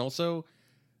why, and also,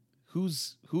 who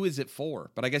is it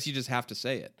for? But I guess you just have to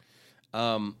say it.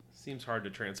 Seems hard to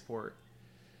transport.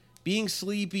 Being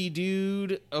sleepy,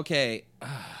 dude. Okay,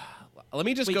 let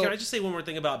me just Wait, go. can I just say one more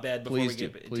thing about bed before we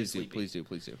get into sleeping?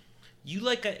 Please do. You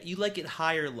like it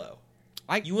high or low?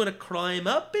 I- You want to climb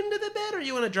up into the bed, or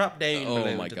you want to drop down? Oh below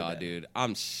my into the god, bed? dude!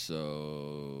 I'm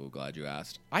so glad you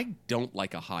asked. I don't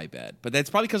like a high bed, but that's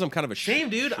probably because I'm kind of a Same,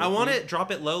 dude. I want to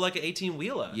drop it low like an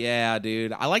 18-wheeler. Yeah,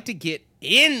 dude. I like to get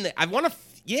in. I want to.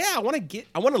 Yeah, I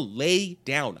want to lay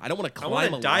down. I don't want to I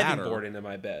climb want a a ladder. diving board into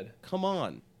my bed. Come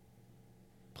on.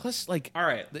 Plus, like, All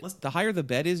right, the higher the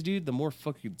bed is, dude, the more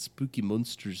fucking spooky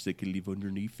monsters that can live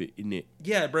underneath it, innit?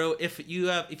 Yeah, bro. If you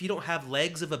don't have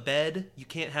legs of a bed, you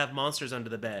can't have monsters under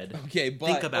the bed. Okay, but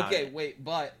Think about it. wait,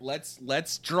 but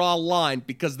let's draw a line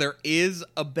because there is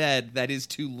a bed that is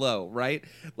too low, right?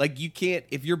 Like you can't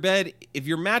if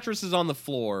your mattress is on the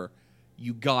floor,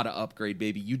 you gotta upgrade,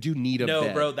 baby. You do need a bed.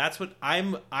 No, bro, that's what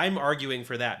I'm arguing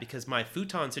for that because my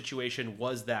futon situation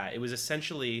was that. It was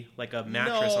essentially like a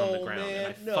mattress on the No, ground man,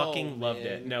 and I no, fucking loved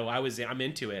it. man. No, I'm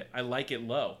into it. I like it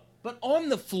low. But on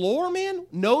the floor, man,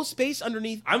 no space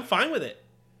underneath. I'm fine with it.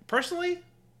 Personally,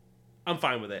 I'm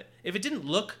fine with it. If it didn't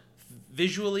look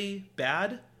visually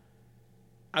bad,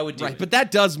 I would do Right, it. but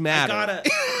that does matter. I gotta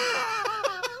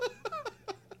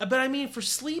But I mean for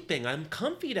sleeping, I'm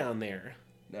comfy down there.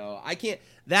 No, I can't.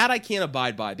 That I can't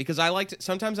abide by because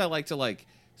sometimes I like to like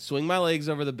swing my legs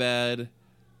over the bed,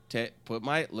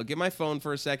 look at my phone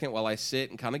for a second while I sit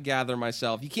and kind of gather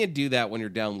myself. You can't do that when you're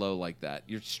down low like that.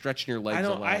 You're stretching your legs. I a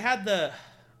don't. lot.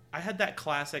 I had that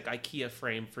classic IKEA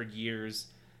frame for years,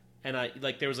 and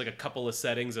there was like a couple of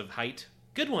settings of height.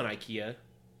 Good one, IKEA.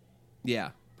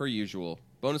 Yeah, per usual.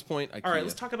 Bonus point. IKEA. All right,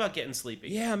 let's talk about getting sleepy.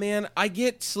 Yeah, man, I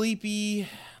get sleepy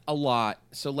a lot.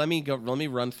 So let me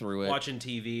run through it. Watching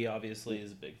TV obviously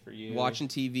is big for you. Watching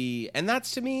TV, and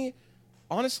that's to me,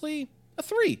 honestly, a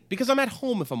 3 because I'm at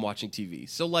home if I'm watching TV.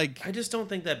 So like, I just don't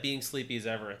think that being sleepy is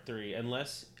ever a 3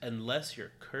 unless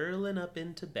you're curling up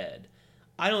into bed.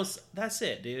 That's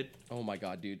it, dude. oh my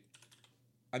god, dude.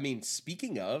 I mean,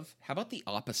 speaking of, how about the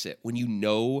opposite? When you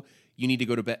know you need to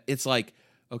go to bed, it's like,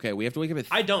 okay, we have to wake up at.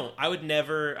 I don't. I would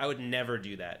never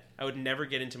do that. I would never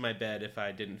get into my bed if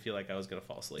I didn't feel like I was going to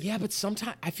fall asleep. Yeah, but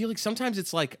sometimes I feel like sometimes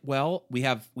it's like, well, we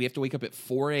have to wake up at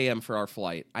 4 a.m. for our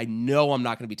flight. I know I'm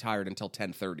not going to be tired until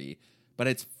 10:30, but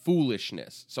it's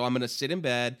foolishness. So I'm going to sit in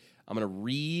bed. I'm going to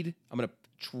read. I'm going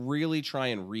to really try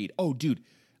and read. Oh, dude,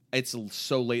 it's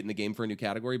so late in the game for a new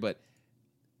category, but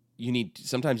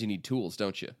sometimes you need tools,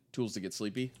 don't you? Tools to get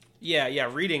sleepy. Yeah.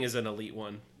 Reading is an elite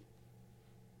one.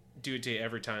 Do it to you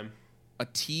every time. A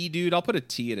T, dude. I'll put a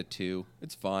T at a 2.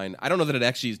 It's fine. I don't know that it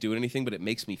actually is doing anything, but it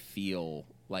makes me feel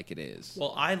like it is.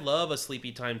 Well, I love a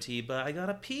sleepy time tea, but I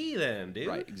gotta pee then, dude.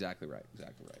 Right. Exactly right.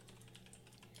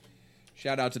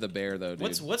 Shout out to the bear, though,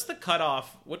 dude. What's the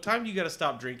cutoff? What time do you gotta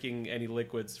stop drinking any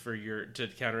liquids to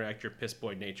counteract your piss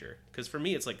boy nature? Because for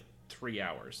me, it's like 3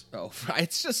 hours. Oh,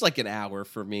 it's just like an hour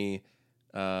for me.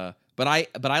 But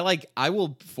But I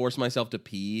will force myself to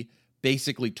pee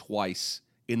basically twice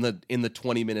in the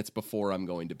 20 minutes before I'm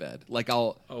going to bed. Like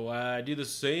I do the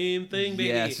same thing, baby.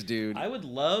 Yes, dude. I would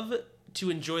love to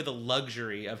enjoy the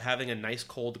luxury of having a nice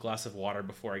cold glass of water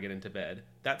before I get into bed.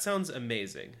 That sounds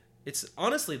amazing. It's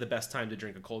honestly the best time to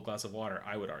drink a cold glass of water,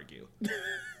 I would argue.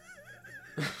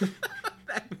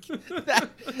 that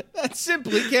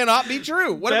simply cannot be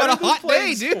true. What Better about a hot than day,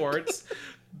 playing dude? Sports,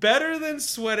 better than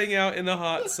sweating out in the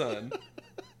hot sun.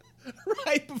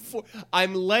 Right before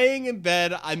I'm laying in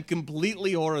bed, I'm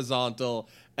completely horizontal,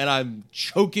 and I'm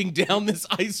choking down this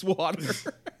ice water.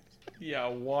 Yeah,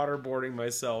 waterboarding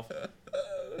myself.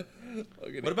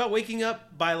 Okay. What about waking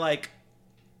up by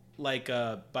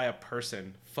by a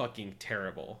person? Fucking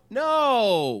terrible.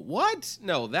 No, what?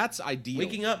 No, that's ideal.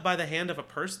 Waking up by the hand of a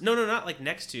person? No, not like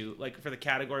next to. Like for the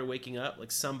category waking up,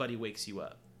 like somebody wakes you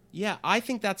up. Yeah, I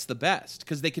think that's the best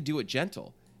because they could do it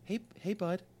gentle. Hey,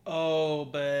 bud. Oh,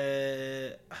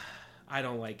 but I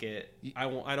don't like it.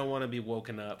 I don't want to be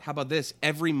woken up. How about this?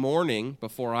 Every morning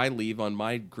before I leave on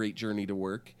my great journey to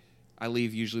work, I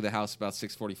leave usually the house about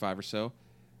 6:45 or so.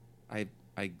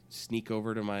 I sneak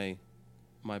over to my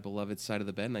beloved side of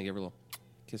the bed and I give her a little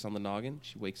kiss on the noggin.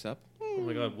 She wakes up. Oh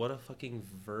my god, what a fucking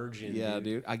virgin! Yeah,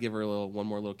 dude. I give her one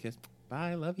more little kiss.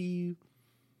 Bye, love you.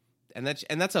 And that's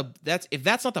if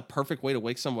that's not the perfect way to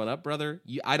wake someone up, brother,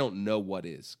 I don't know what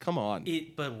is. Come on.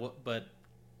 But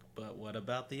what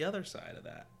about the other side of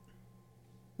that?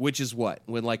 Which is what?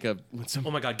 When some. Oh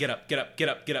my god, get up. Oh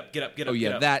yeah,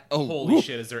 get up. that. Oh, holy woo.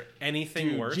 shit! Is there anything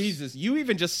Dude, worse? Jesus, you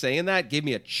even just saying that gave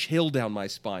me a chill down my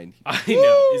spine. I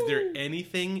know. Is there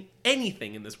anything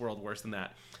in this world worse than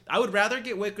that? I would rather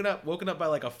get woken up by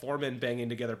like a foreman banging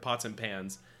together pots and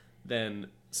pans than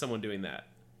someone doing that.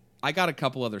 I got a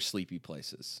couple other sleepy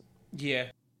places. Yeah.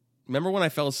 Remember when I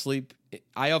fell asleep?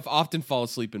 I have often fall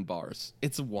asleep in bars.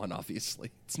 It's a one,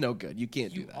 obviously. It's no good. You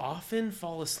can't do You that. often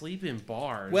fall asleep in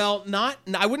bars. Well,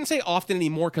 I wouldn't say often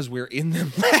anymore because we're in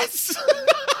them less.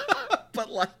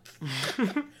 But like,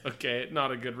 okay,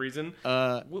 not a good reason.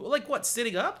 like what?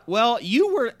 Sitting up? Well,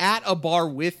 you were at a bar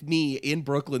with me in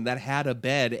Brooklyn that had a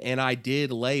bed, and I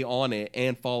did lay on it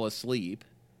and fall asleep.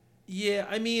 Yeah,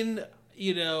 I mean,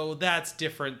 that's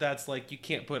different. That's like you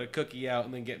can't put a cookie out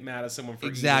and then get mad at someone for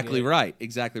Exactly eating it. right.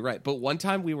 Exactly right. But one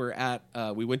time we were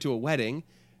we went to a wedding,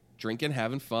 drinking,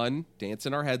 having fun,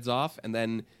 dancing our heads off, and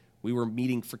then we were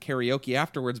meeting for karaoke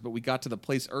afterwards, but we got to the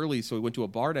place early, so we went to a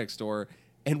bar next door,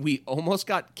 and we almost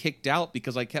got kicked out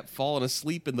because I kept falling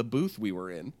asleep in the booth we were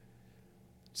in.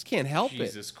 Just can't help it.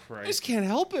 Jesus Christ. I just can't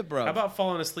help it, bro. How about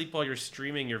falling asleep while you're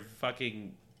streaming your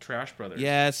fucking Trash Brothers?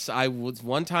 Yes, I was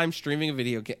one time streaming a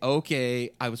video game.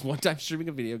 Okay, I was one time streaming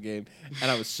a video game,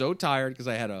 and I was so tired because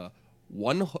I had a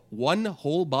one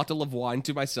whole bottle of wine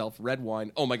to myself, red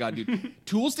wine. Oh my god, dude!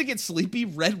 Tools to get sleepy,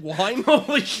 red wine.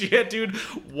 Holy shit, dude!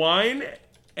 Wine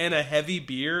and a heavy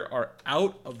beer are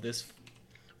out of this.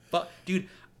 But dude,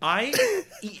 I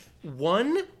eat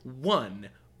one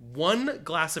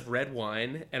glass of red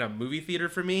wine and a movie theater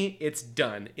for me, it's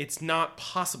done. It's not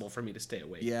possible for me to stay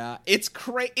awake. Yeah, it's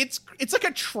like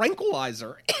a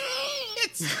tranquilizer.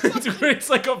 It's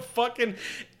like a fucking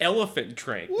elephant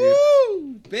trank, dude.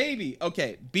 Woo, baby.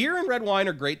 Okay, beer and red wine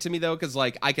are great to me though, because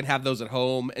like I can have those at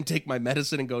home and take my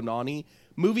medicine and go naughty.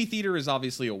 Movie theater is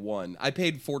obviously a one. I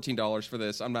paid $14 for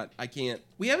this. I can't.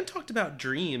 We haven't talked about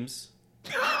dreams.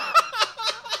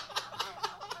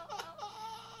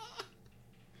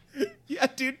 Yeah,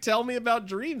 dude, tell me about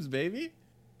dreams, baby.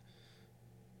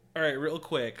 All right, real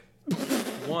quick.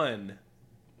 One,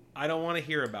 I don't want to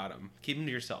hear about them. Keep them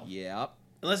to yourself. Yeah.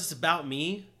 Unless it's about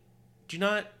me. Do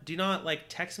not like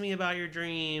text me about your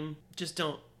dream. Just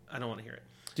don't. I don't want to hear it.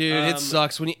 Dude, it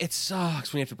sucks when you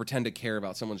have to pretend to care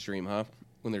about someone's dream, huh?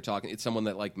 When they're talking, it's someone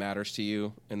that like matters to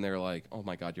you, and they're like, "Oh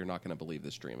my god, you're not going to believe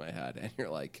this dream I had," and you're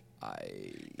like,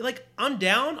 I'm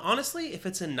down. Honestly, if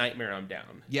it's a nightmare, I'm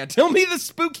down. Yeah, tell me the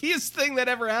spookiest thing that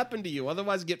ever happened to you.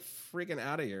 Otherwise, get freaking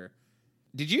out of here.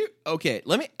 Did you? Okay,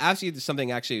 let me ask you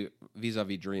something actually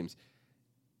vis-a-vis dreams.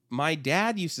 My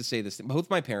dad used to say this thing.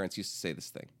 Both my parents used to say this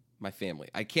thing. My family.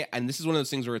 I can't, and this is one of those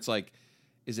things where it's like,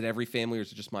 is it every family or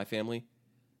is it just my family?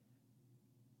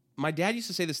 My dad used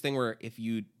to say this thing where if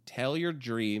you tell your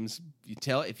dreams,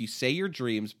 if you say your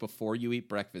dreams before you eat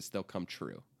breakfast, they'll come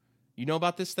true. You know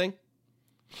about this thing?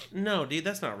 No, dude,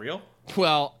 that's not real.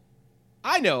 Well,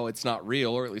 I know it's not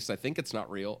real, or at least I think it's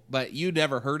not real, but you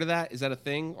never heard of that? Is that a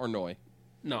thing or no?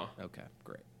 No. Okay,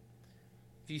 great.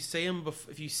 If you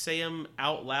say them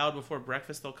out loud before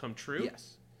breakfast, they'll come true?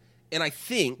 Yes. And I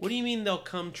think... What do you mean they'll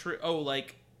come true? Oh,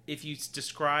 like if you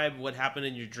describe what happened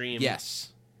in your dream. Yes.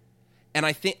 And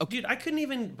I think, okay, Dude, I couldn't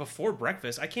even before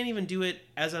breakfast. I can't even do it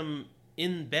as I'm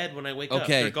in bed when I wake up.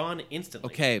 Okay. They're gone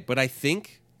instantly. okay, but I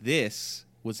think this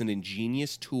was an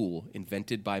ingenious tool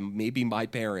invented by maybe my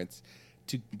parents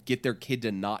to get their kid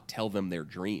to not tell them their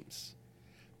dreams.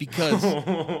 Because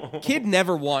kid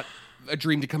never want a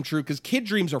dream to come true because kid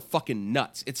dreams are fucking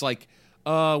nuts. It's like,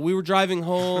 we were driving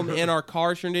home and our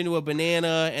car turned into a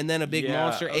banana and then a big Yeah,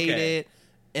 monster ate okay. it.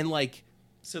 And like,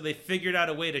 So they figured out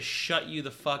a way to shut you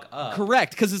the fuck up.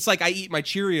 correct, because it's like I eat my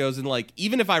Cheerios and like,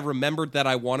 even if I remembered that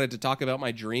I wanted to talk about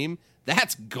my dream,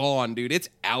 that's gone, dude. It's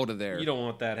out of there. You don't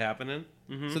want that happening.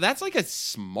 So that's like a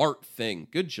smart thing.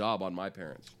 Good job on my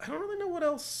parents. I don't really know what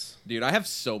else. Dude, I have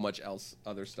so much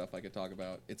other stuff I could talk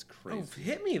about. It's Oh, crazy.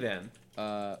 hit me then.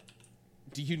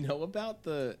 Do you know about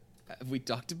have we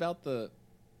talked about the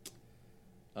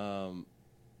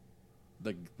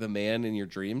man in your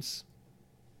dreams?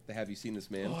 Have you seen this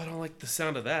man? Oh, I don't like the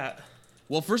sound of that.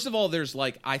 Well, first of all, there's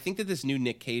like, I think that this new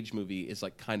Nick Cage movie is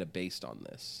like kind of based on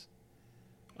this.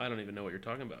 I don't even know what you're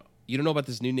talking about. You don't know about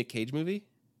this new Nick Cage movie?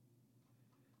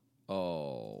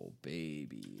 Oh,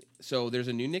 baby. So there's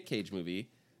a new Nick Cage movie.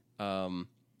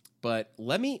 But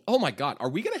oh my God, are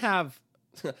we going to have,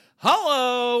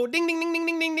 hello, ding, ding, ding, ding,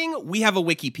 ding, ding, ding. We have a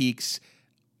WikiPeaks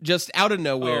just out of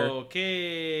nowhere.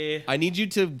 Okay. I need you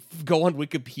to go on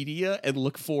Wikipedia and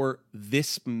look for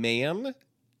this man.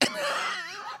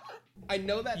 I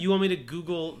know that. You want me to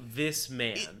Google this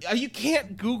man? You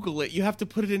can't Google it. You have to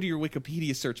put it into your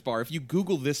Wikipedia search bar. If you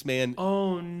Google this man,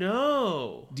 Oh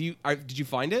no. did you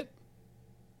find it?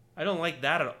 I don't like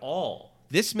that at all.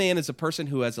 This man is a person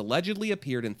who has allegedly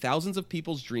appeared in thousands of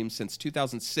people's dreams since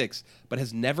 2006, but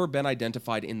has never been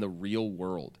identified in the real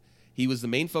world. He was the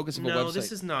main focus of a website. No,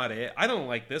 this is not it. I don't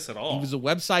like this at all. He was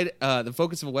the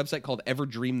focus of a website called Ever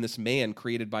Dream This Man,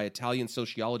 created by Italian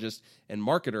sociologist and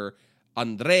marketer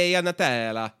Andrea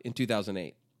Natella in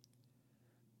 2008.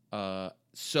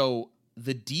 So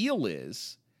the deal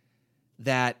is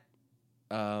that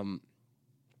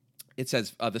it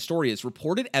says the story is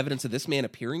reported evidence of this man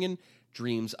appearing in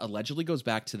dreams allegedly goes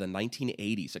back to the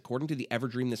 1980s. According to the Ever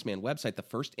Dream This Man website, the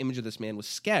first image of this man was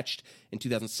sketched in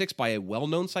 2006 by a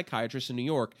well-known psychiatrist in New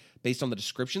York based on the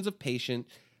descriptions of a patient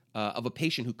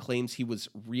who claims he was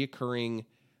a reoccurring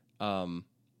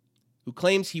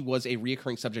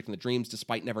subject in the dreams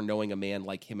despite never knowing a man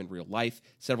like him in real life.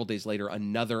 Several days later,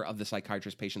 another of the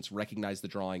psychiatrist's patients recognized the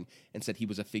drawing and said he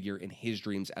was a figure in his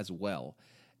dreams as well.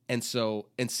 And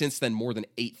since then, more than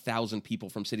 8,000 people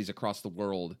from cities across the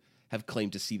world have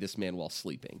claimed to see this man while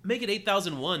sleeping. Make it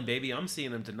 8001, baby. I'm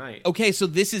seeing him tonight. Okay, so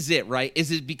this is it, right?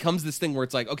 It becomes this thing where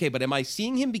it's like, okay, but am I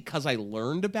seeing him because I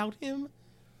learned about him?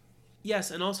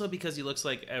 Yes, and also because he looks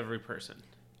like every person.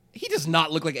 He does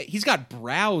not look like... He's got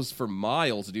brows for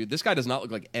miles, dude. This guy does not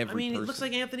look like every person. He looks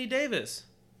like Anthony Davis.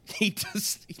 He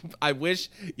does. I wish...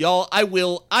 Y'all, I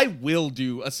will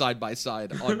do a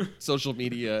side-by-side on social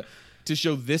media to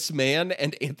show this man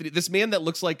and Anthony... This man that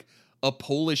looks like a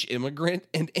Polish immigrant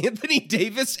and Anthony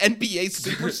Davis, NBA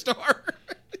superstar.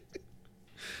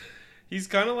 He's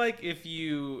kind of like if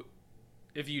you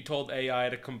told AI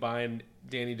to combine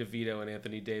Danny DeVito and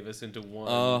Anthony Davis into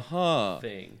one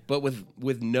thing. But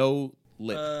with no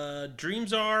lip.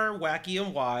 Dreams are wacky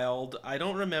and wild. I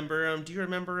don't remember them. Do you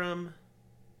remember them?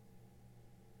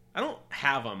 I don't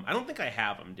have them. I don't think I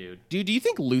have them, dude. Dude, do you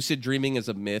think lucid dreaming is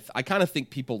a myth? I kind of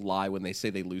think people lie when they say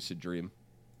they lucid dream.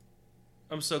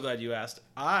 I'm so glad you asked.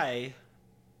 I,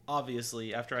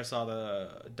 obviously, after I saw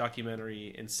the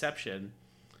documentary Inception,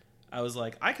 I was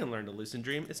like, I can learn to lucid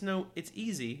dream. It's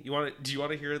easy. Do you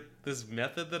want to hear this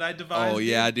method that I devised? Oh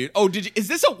yeah, dude. Oh, is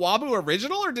this a Wabu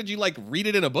original or did you like read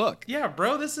it in a book? Yeah,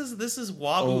 bro. This is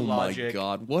Wabu oh logic. Oh my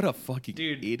god, what a fucking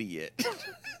Dude. idiot.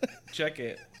 Check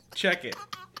it.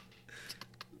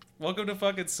 Welcome to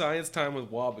fucking science time with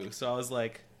Wabu. So I was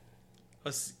like, I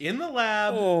was in the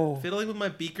lab, fiddling with my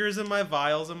beakers and my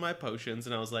vials and my potions,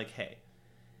 and I was like, hey,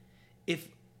 if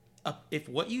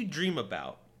what you dream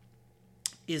about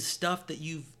is stuff that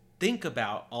you think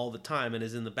about all the time and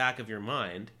is in the back of your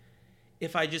mind,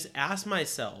 if I just ask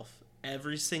myself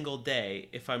every single day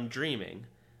if I'm dreaming,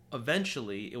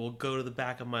 eventually it will go to the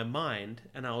back of my mind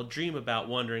and I'll dream about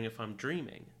wondering if I'm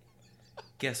dreaming.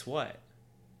 Guess what?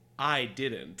 I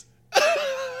didn't.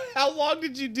 How long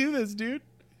did you do this, dude?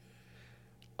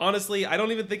 Honestly, I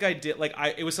don't even think I did. Like,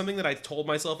 it was something that I told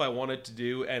myself I wanted to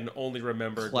do and only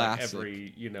remembered like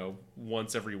every,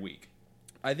 once every week.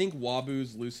 I think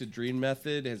Wabu's lucid dream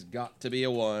method has got to be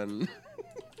a 1.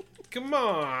 Come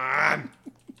on.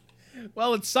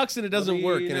 Well, it sucks and it doesn't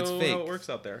work and it's fake. How it works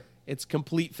out there. It's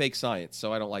complete fake science,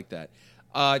 so I don't like that.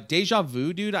 Deja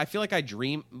vu, dude. I feel like I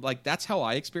dream like that's how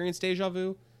I experience deja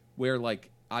vu, where like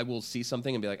I will see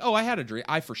something and be like, oh, I had a dream.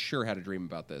 I for sure had a dream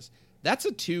about this. That's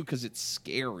a 2 because it's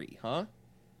scary, huh?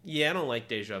 Yeah, I don't like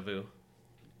deja vu.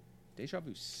 Deja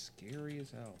vu's scary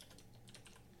as hell.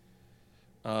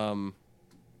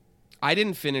 I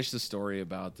didn't finish the story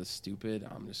about the stupid.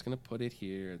 I'm just gonna put it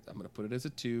here. I'm gonna put it as a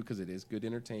 2 because it is good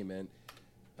entertainment.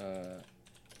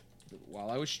 While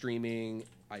I was streaming,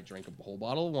 I drank a whole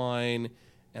bottle of wine,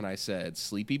 and I said,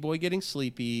 "Sleepy boy getting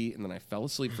sleepy," and then I fell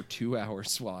asleep for 2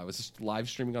 hours while I was live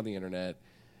streaming on the internet.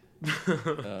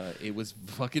 It was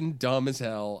fucking dumb as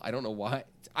hell. I don't know why.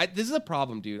 This is a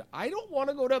problem, dude. I don't want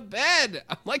to go to bed.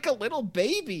 I'm like a little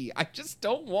baby. I just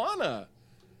don't wanna.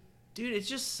 Dude, it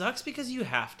just sucks because you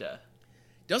have to.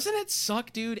 Doesn't it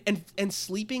suck, dude? And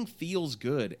sleeping feels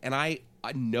good, and I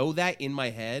know that in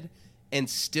my head, and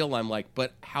still I'm like,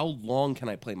 but how long can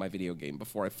I play my video game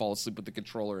before I fall asleep with the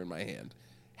controller in my hand?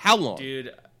 How long?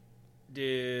 Dude,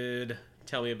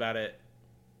 tell me about it.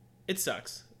 It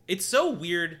sucks. It's so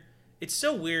weird. It's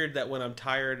so weird that when I'm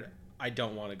tired, I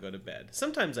don't want to go to bed.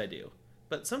 Sometimes I do.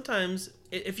 But sometimes,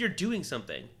 if you're doing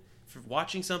something, if you're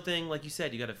watching something, like you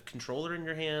said, you got a controller in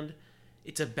your hand,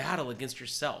 it's a battle against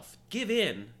yourself. Give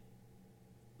in.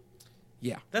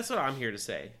 Yeah. That's what I'm here to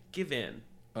say. Give in.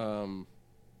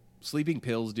 Sleeping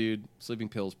pills, dude. Sleeping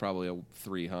pills probably a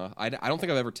 3, huh? I don't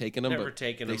think I've ever taken them,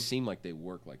 but they seem like they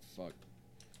work like fuck.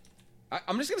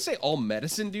 I'm just going to say all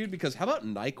medicine, dude, because how about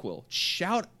NyQuil?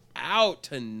 Shout out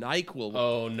to NyQuil.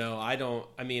 Oh, no, I don't.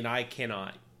 I mean, I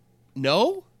cannot.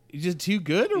 No? You just too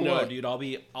good or no, what? No, dude,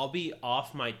 I'll be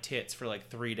off my tits for like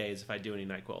 3 days if I do any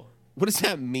NyQuil. What does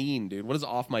that mean, dude? What does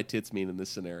off my tits mean in this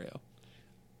scenario?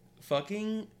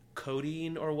 Fucking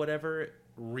codeine or whatever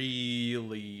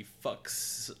really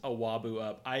fucks a wabu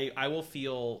up. I will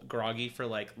feel groggy for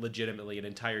like legitimately an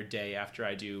entire day after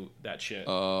I do that shit.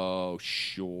 Oh,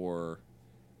 sure.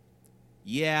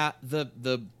 Yeah,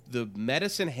 the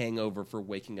medicine hangover for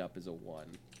waking up is a 1.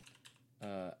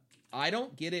 I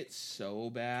don't get it so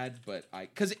bad, but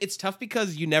cuz it's tough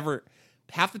because you never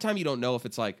half the time you don't know if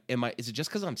it's like is it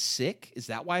just cuz I'm sick? Is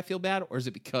that why I feel bad, or is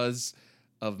it because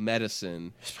of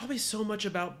medicine? It's probably so much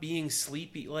about being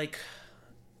sleepy. Like,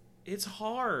 it's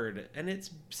hard and it's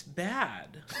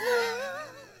bad.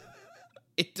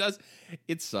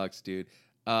 It sucks, dude.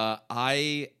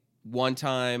 One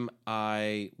time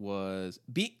I was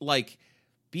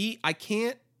I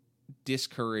can't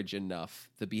discourage enough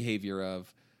the behavior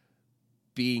of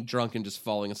being drunk and just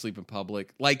falling asleep in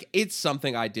public. Like, it's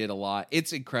something I did a lot.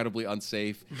 It's incredibly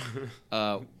unsafe.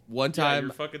 One time,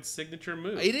 your fucking signature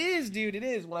move. It is, dude. It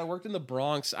is. When I worked in the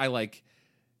Bronx, I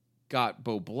got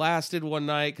blasted one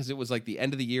night because it was like the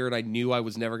end of the year and I knew I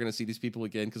was never going to see these people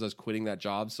again because I was quitting that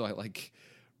job. So I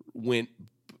went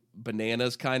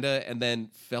bananas kind of, and then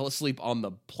fell asleep on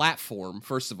the platform.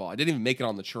 First of all, I didn't even make it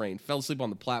on the train. Fell asleep on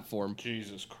the platform.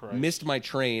 Jesus Christ. Missed my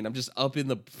train. I'm just up in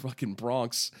the fucking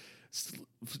Bronx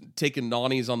taking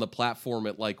nonnies on the platform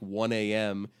at 1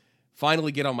 a.m.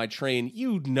 Finally get on my train.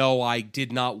 You know I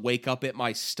did not wake up at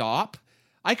my stop.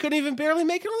 I couldn't even barely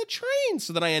make it on the train.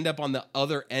 So then I end up on the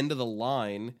other end of the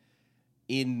line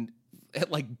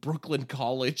at Brooklyn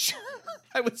College.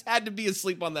 I had to be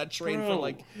asleep on that train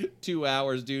for 2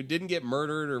 hours, dude. Didn't get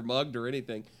murdered or mugged or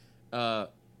anything.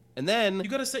 And then you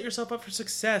got to set yourself up for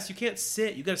success. You can't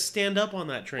sit. You got to stand up on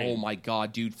that train. Oh my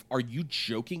God, dude. Are you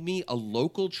joking me? A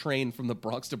local train from the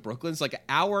Bronx to Brooklyn is like an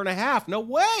hour and a half. No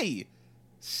way.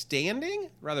 Standing?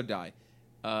 Rather die.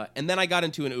 And then I got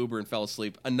into an Uber and fell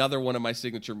asleep. Another one of my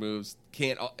signature moves.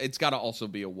 It's got to also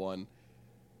be a 1.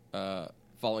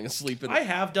 Falling asleep. I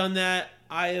have done that.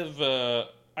 I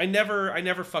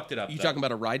never fucked it up. You talking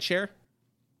about a ride share?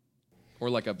 Or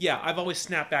Yeah, I've always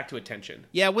snapped back to attention.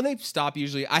 Yeah, when they stop,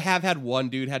 usually. I have had one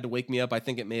dude had to wake me up. I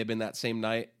think it may have been that same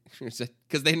night.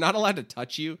 Because they're not allowed to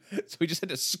touch you. So he just had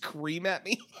to scream at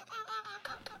me.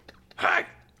 Hi!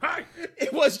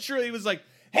 It was true. He was like,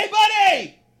 hey,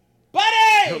 buddy!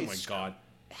 Buddy! Oh, my God.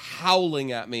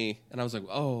 Howling at me. And I was like,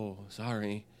 oh,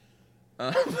 sorry.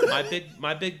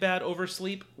 My big bad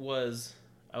oversleep was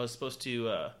I was supposed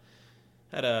to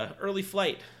had a early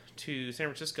flight to San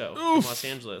Francisco from Los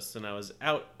Angeles, and I was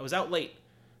out late.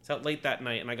 I was out late that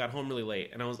night, and I got home really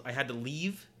late, and I had to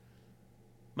leave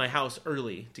my house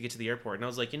early to get to the airport, and I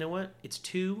was like, you know what? It's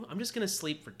 2. I'm just gonna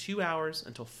sleep for 2 hours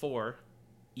until 4.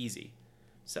 Easy.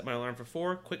 Set my alarm for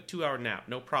 4. Quick 2-hour nap.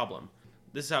 No problem.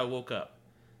 This is how I woke up.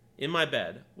 In my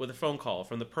bed with a phone call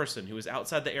from the person who was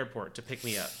outside the airport to pick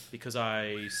me up because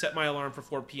I set my alarm for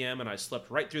 4 p.m. and I slept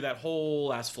right through that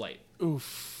whole ass flight.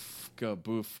 Oofka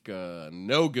boofka.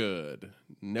 No good.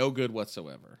 No good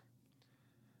whatsoever.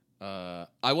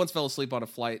 I once fell asleep on a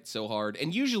flight so hard,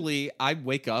 and usually I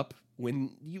wake up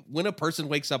when a person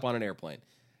wakes up on an airplane,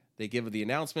 they give the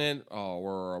announcement,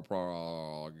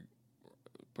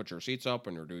 put your seats up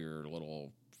and do your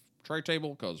little tray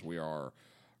table because we are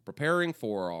preparing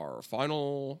for our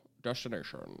final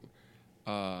destination.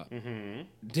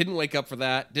 Didn't wake up for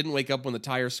that. Didn't wake up when the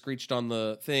tires screeched on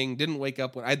the thing. Didn't wake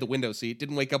up when I had the window seat.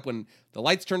 Didn't wake up when the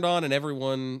lights turned on and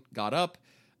everyone got up.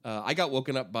 I got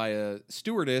woken up by a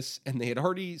stewardess, and they had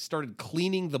already started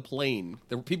cleaning the plane.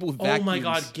 There were people with vacuums. Oh my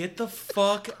god, get the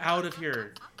fuck out of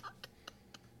here.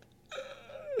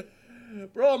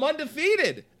 Bro, I'm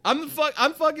undefeated. I'm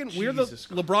fucking. We're the Jesus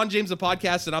LeBron James of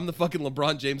podcasts, and I'm the fucking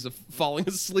LeBron James of falling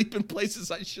asleep in places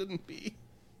I shouldn't be.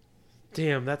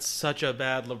 Damn, that's such a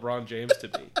bad LeBron James to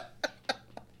be.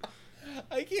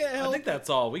 I can't help. I think that's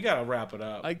all. We gotta wrap it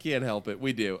up. I can't help it.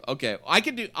 We do. Okay, I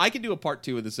can do a part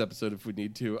 2 of this episode if we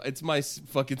need to. It's my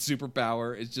fucking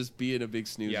superpower. It's just being a big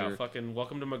snoozer. Yeah, fucking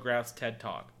welcome to McGrath's TED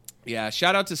Talk. Yeah,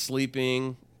 shout out to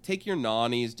sleeping. Take your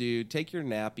nannies, dude. Take your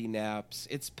nappy naps.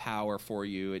 It's power for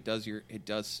you. It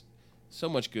does so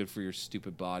much good for your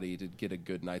stupid body to get a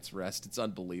good night's rest. It's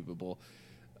unbelievable.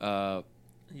 Yeah.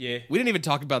 We didn't even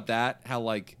talk about that. How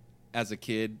like as a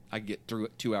kid, I get through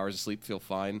 2 hours of sleep, feel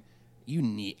fine. You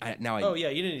need Oh yeah,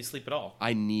 you didn't need to sleep at all.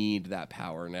 I need that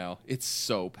power now. It's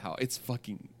so power. It's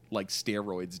fucking like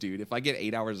steroids, dude. If I get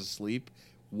 8 hours of sleep,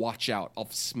 watch out. I'll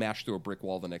smash through a brick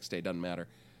wall the next day. Doesn't matter.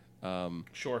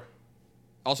 Sure.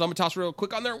 Also, I'm gonna toss real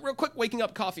quick on there. Real quick, waking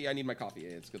up coffee. I need my coffee.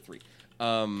 It's good 3.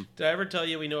 Did I ever tell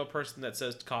you we know a person that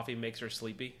says coffee makes her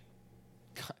sleepy?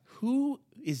 Who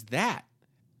is that?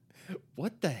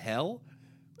 What the hell?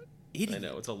 Idiot. I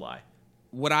know, it's a lie.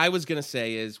 What I was going to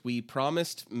say is we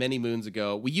promised many moons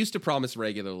ago, we used to promise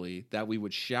regularly that we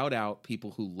would shout out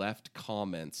people who left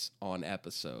comments on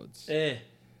episodes.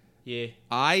 Yeah.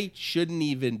 I shouldn't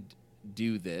even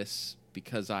do this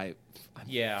because I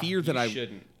fear that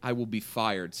I will be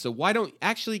fired. So why don't,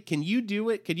 actually, can you do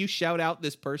it? Can you shout out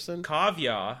this person?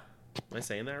 Kavya. Am I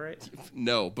saying that right?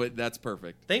 No, but that's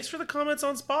perfect. Thanks for the comments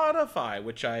on Spotify,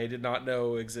 which I did not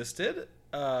know existed.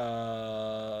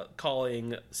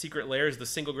 Calling Secret Lairs the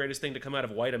single greatest thing to come out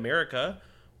of white America,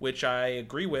 which I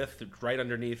agree with. Right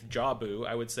underneath Jabu,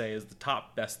 I would say is the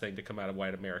top best thing to come out of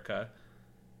white America.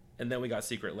 And then we got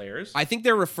Secret Lairs. I think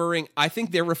they're referring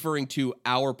to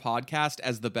our podcast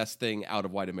as the best thing out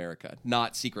of white America,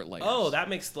 not Secret Lairs. Oh, that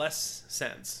makes less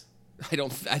sense.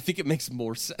 I think it makes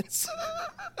more sense.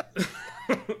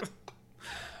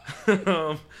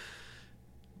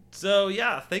 So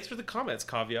yeah, thanks for the comments,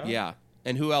 Kavya. Yeah.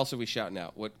 And who else are we shouting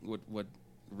out? What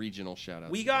regional shout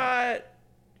outs? We got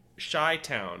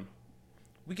Chi-Town.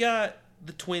 We got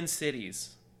the Twin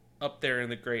Cities up there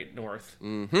in the Great North.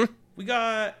 Mm-hmm. We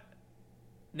got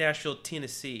Nashville,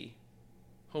 Tennessee,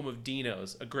 home of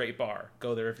Dino's, a great bar.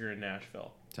 Go there if you're in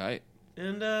Nashville. Tight.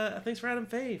 And thanks for Adam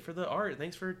Faye for the art.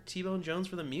 Thanks for T-Bone Jones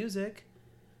for the music.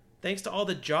 Thanks to all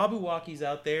the Jabu-walkies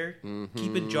out there,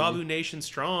 keeping Jabu Nation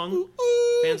strong. Ooh.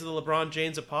 Fans of the LeBron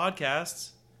James of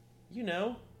podcasts. You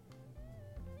know.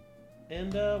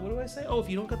 And what do I say? Oh, if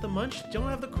you don't got the munch, don't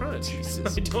have the crunch. Jesus.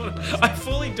 I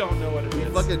fully don't know what it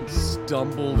is. Fucking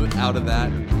stumbled out of that